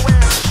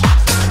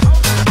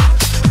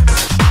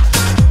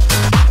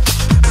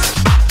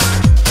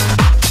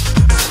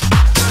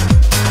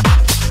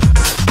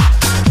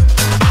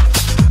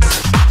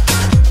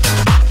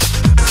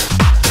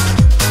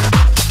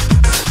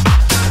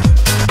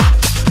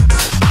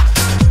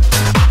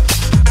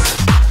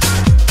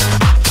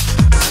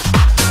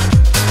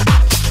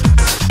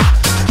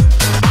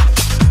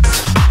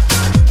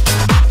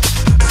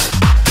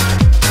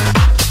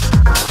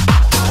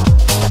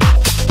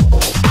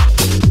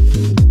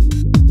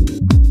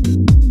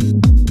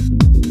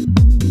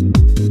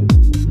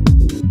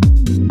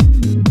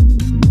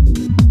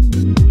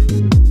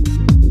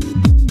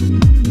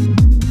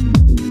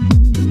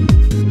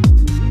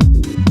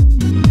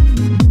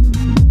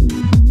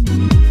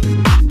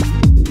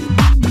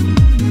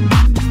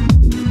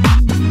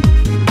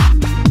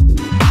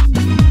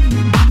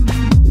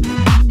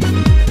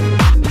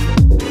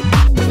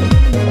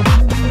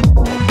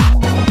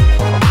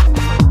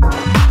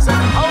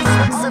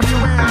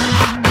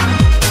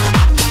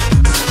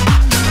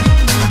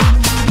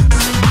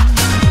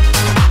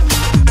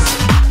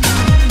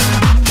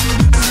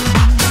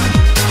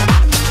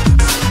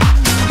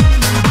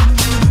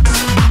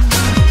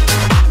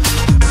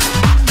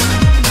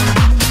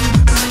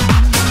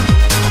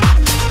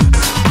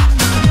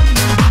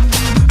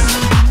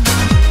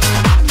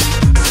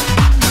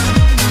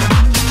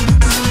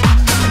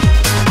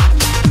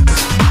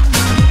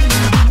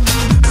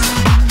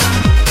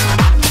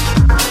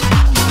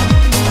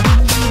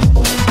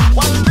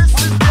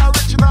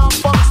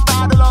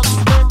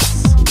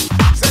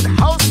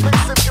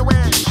mix if you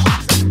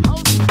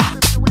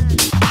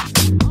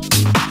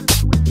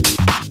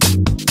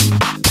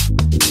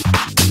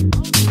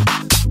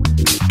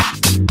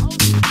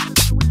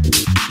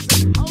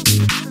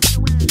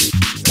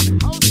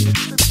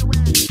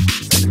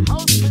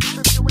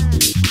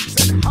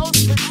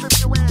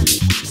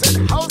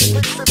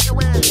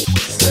wish.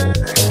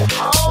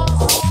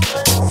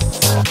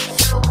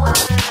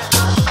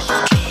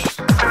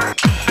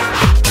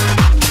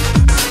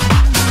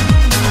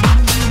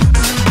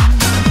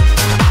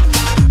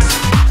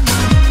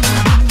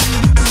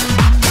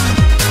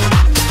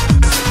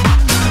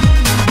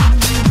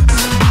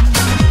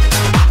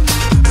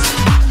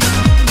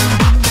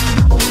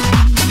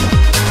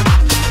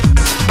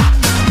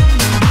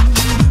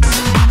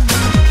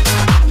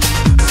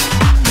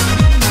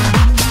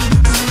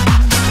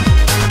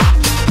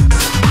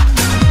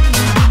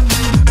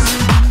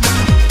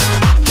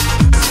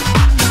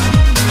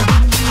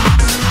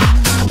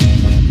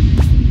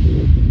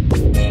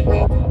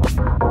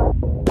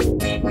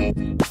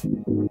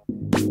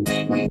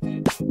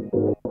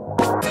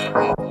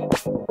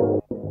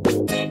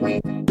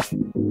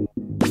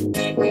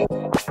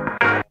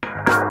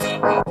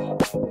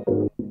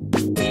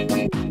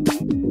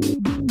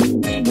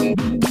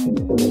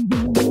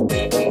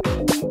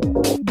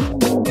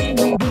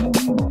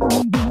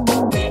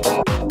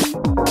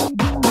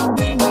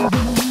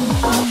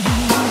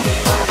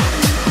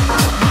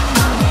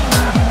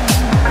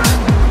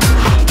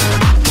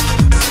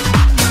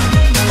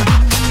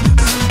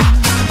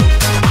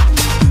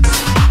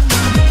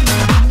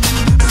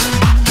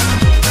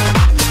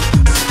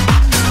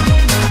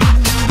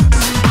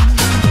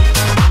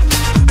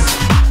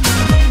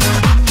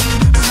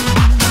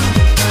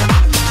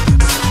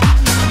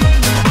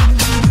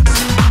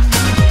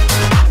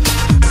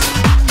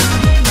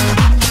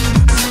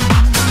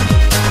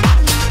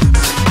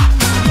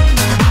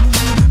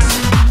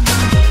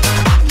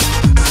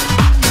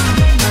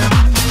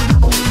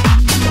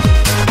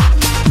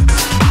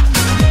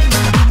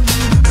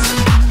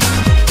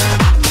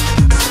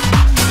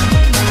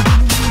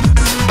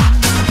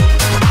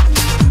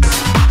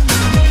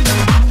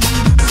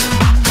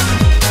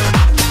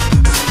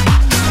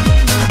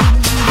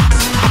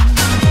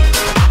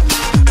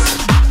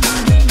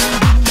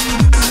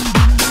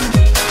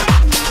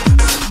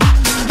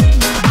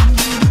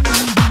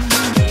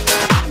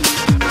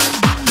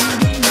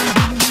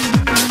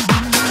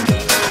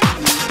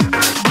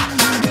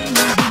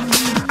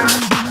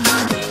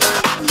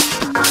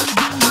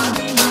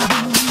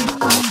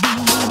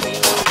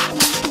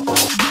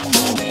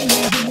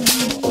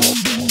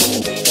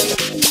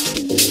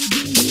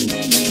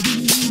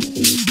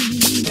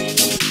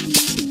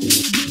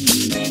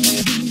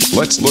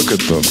 Let's look at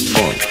the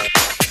funk.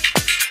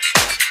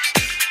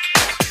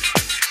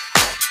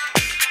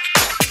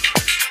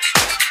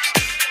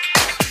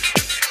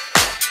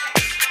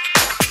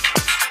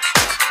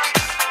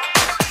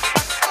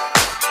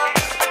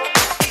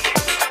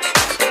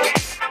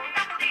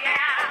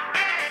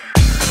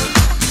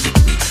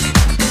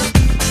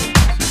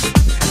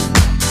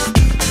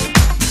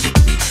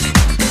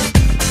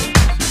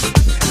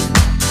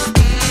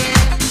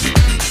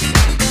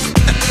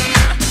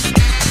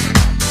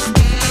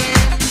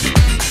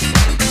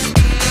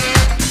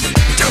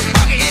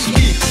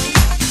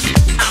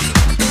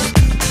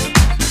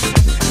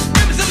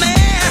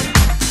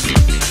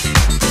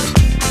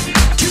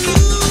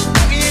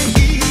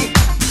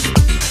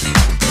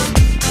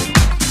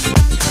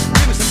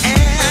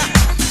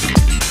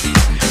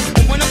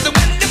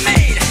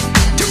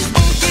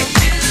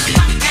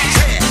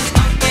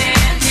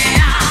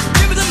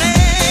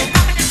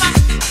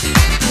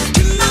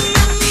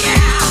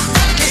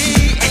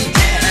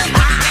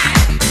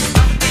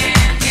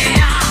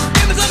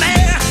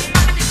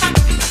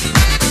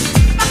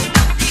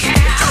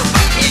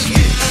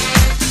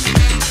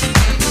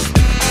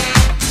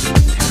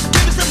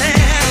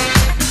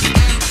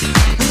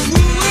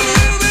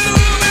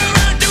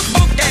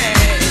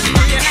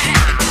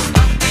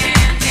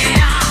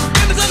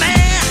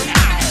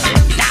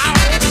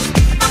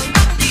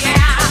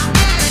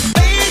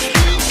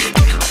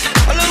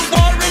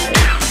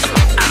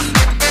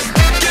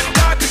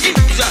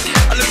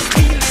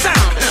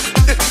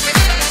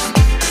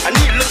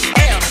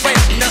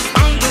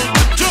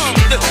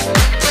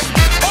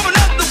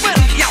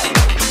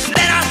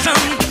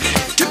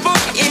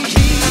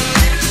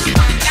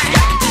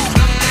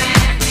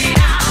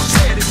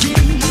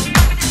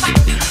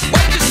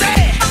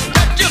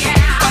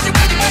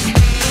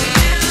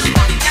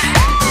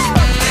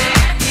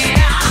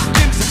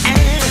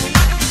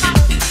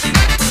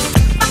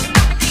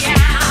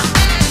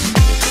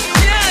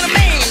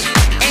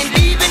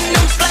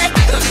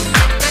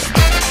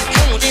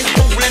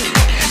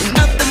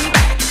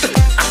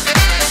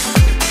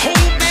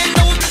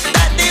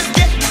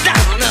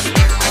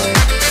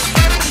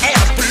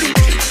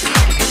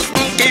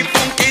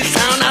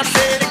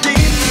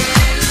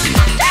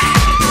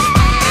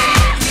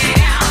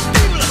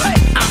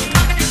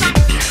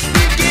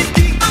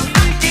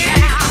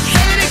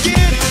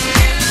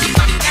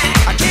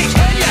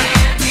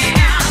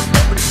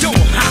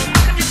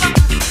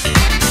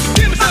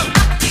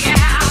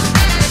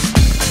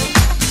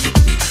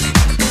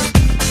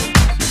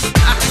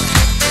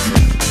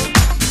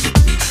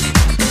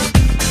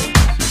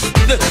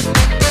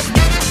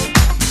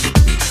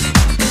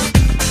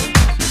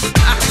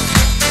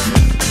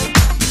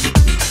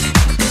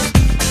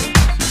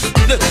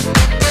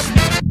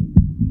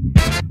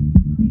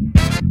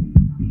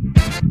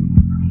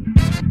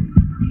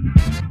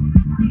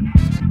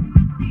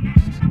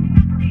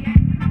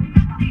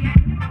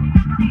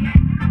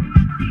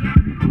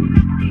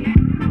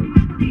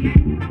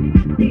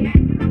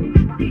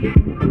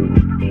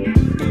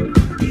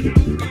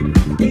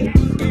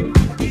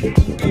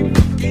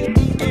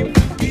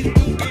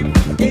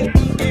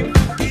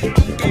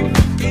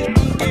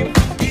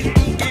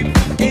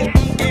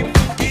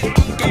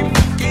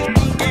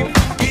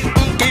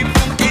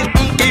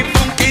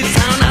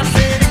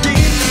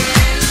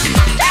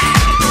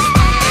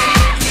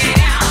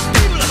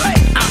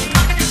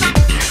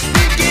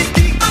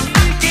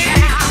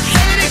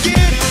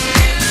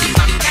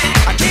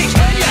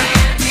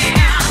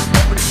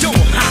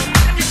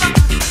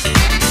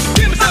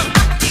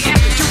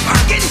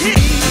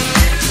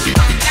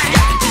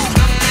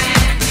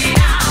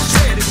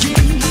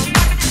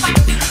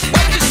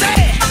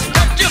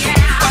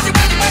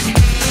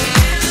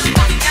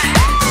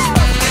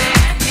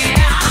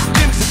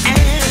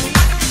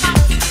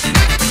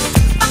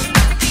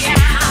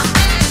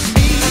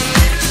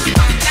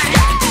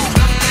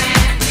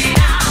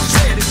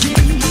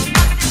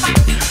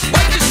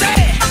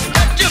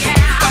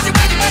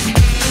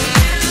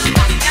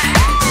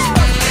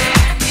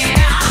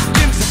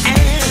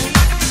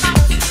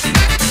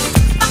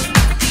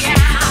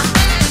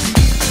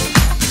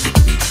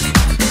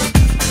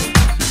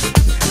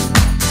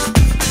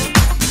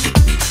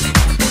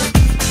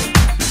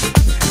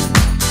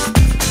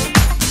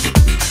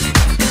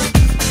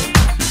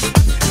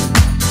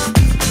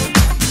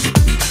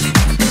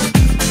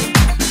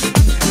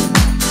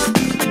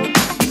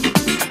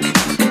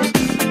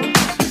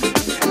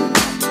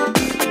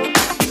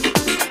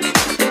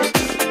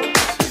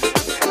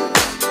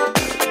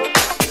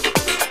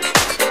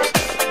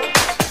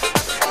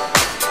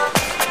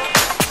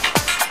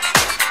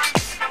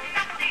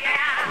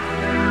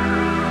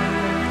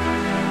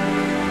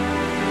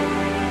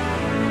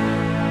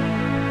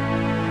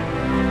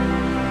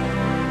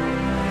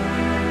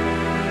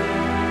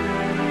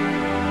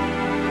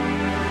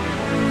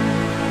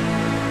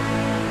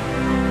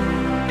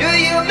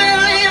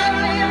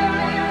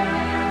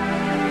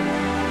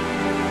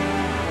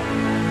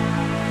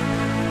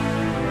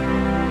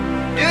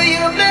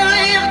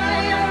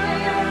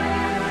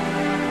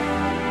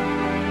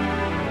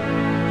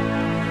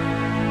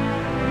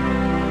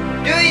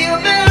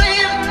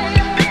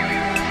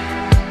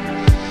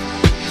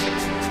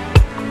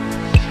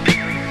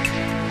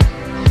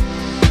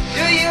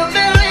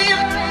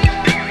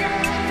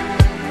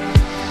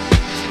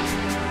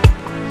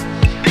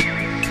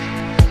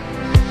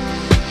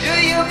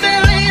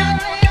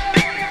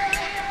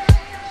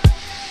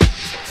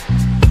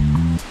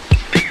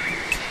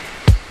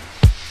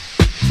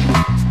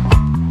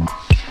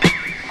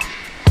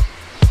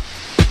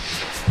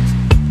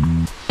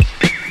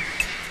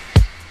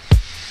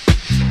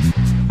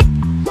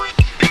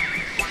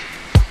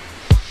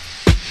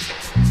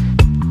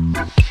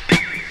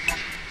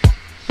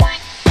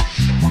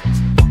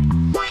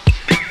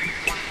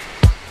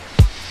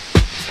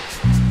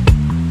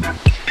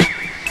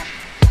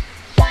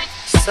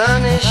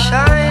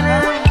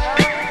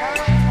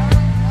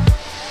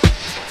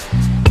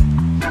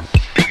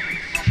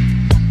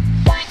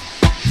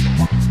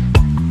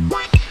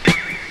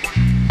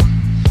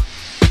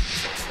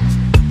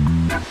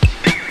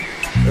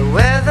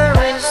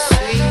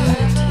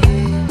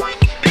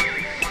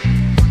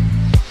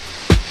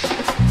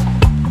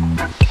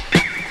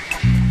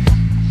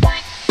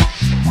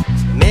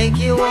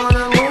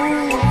 wanna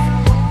move.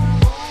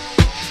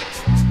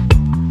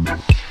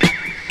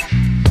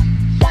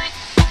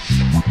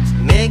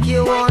 Make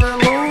you wanna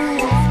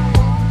move.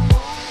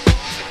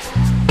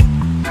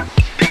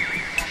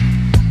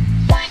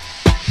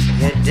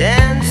 You're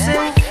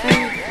dancing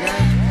feet now.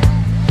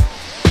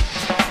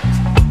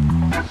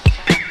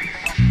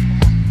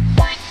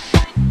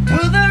 To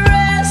the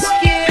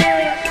rescue.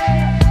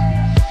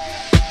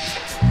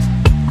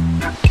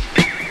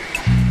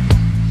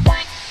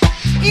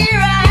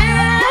 Here I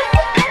am.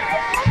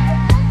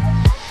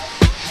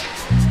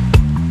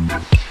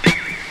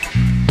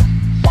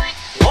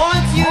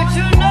 Want you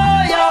to know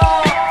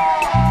you're.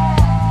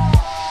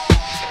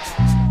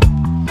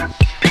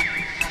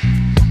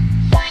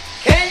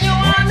 Can you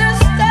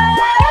understand?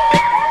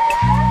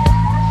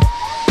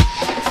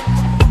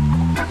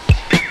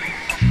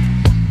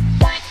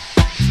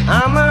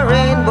 I'm a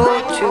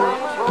rainbow too.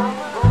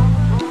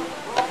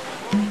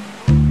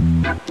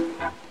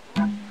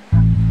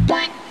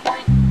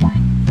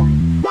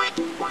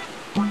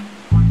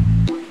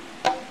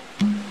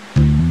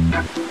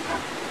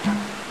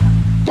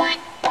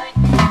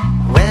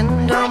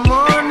 When the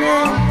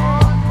morning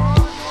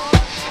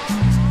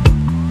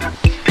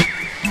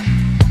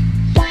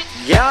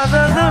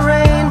gather the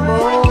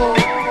rainbow,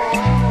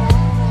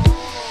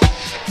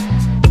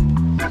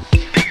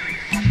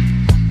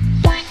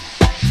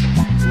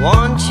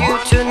 want you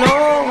to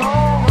know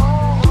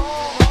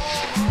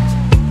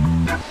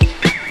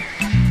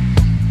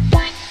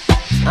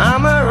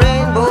I'm a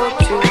rainbow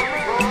too.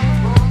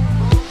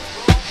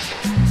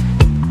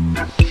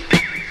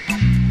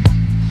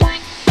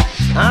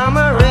 I'm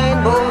a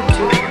rainbow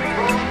too.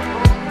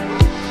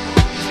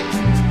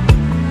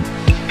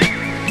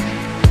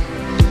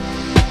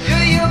 Do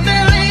you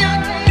believe?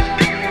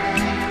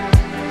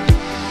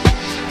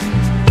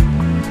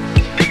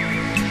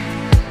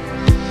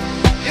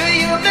 Do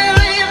you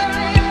believe?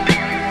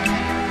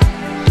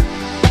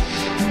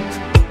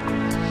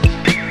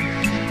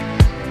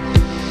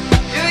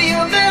 Do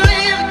you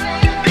believe?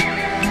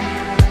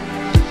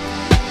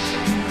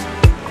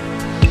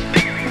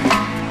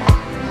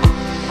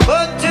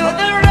 But to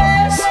the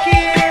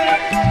rescue.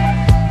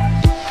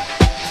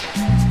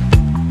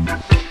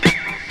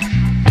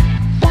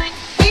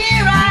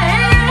 Here I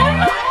am.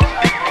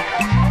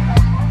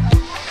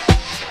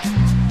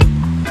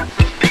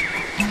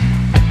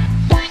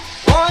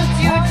 Want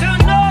you to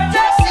know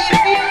just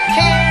if you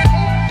can.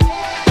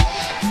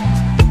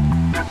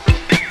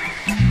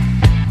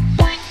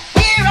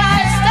 Here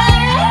I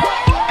stand.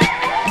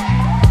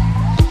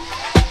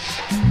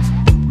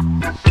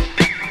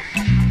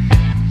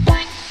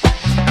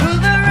 To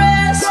the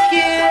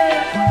rescue.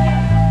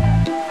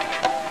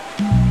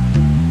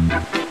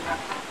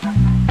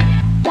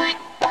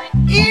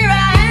 Here I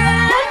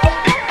am.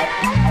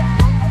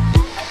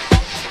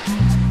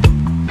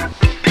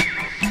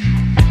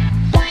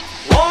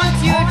 Want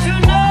you to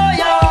know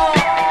you're.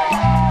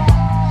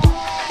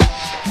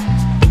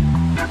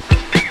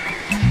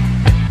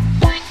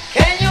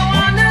 Can you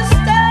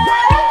understand?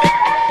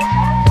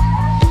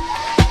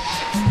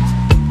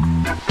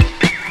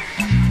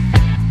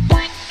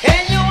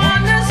 Can you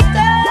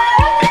understand?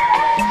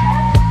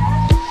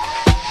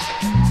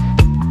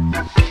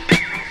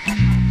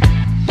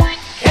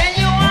 Can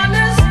you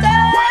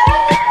understand?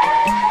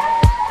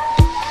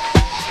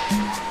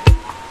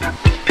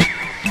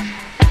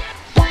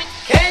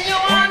 Can you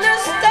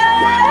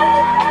understand?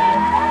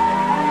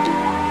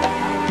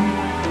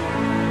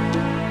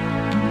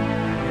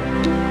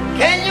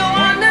 Can you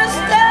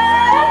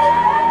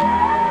understand?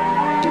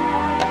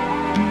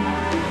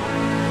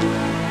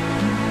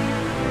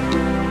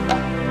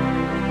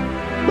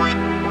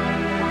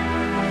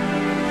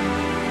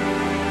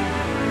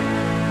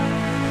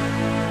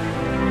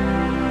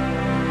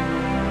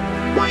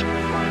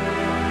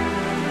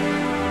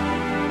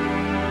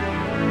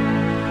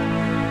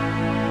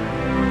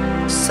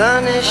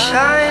 Sun is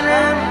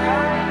shining.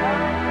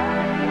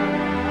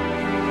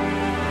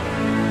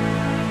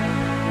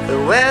 The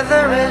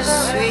weather is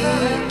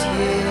sweet,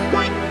 yeah.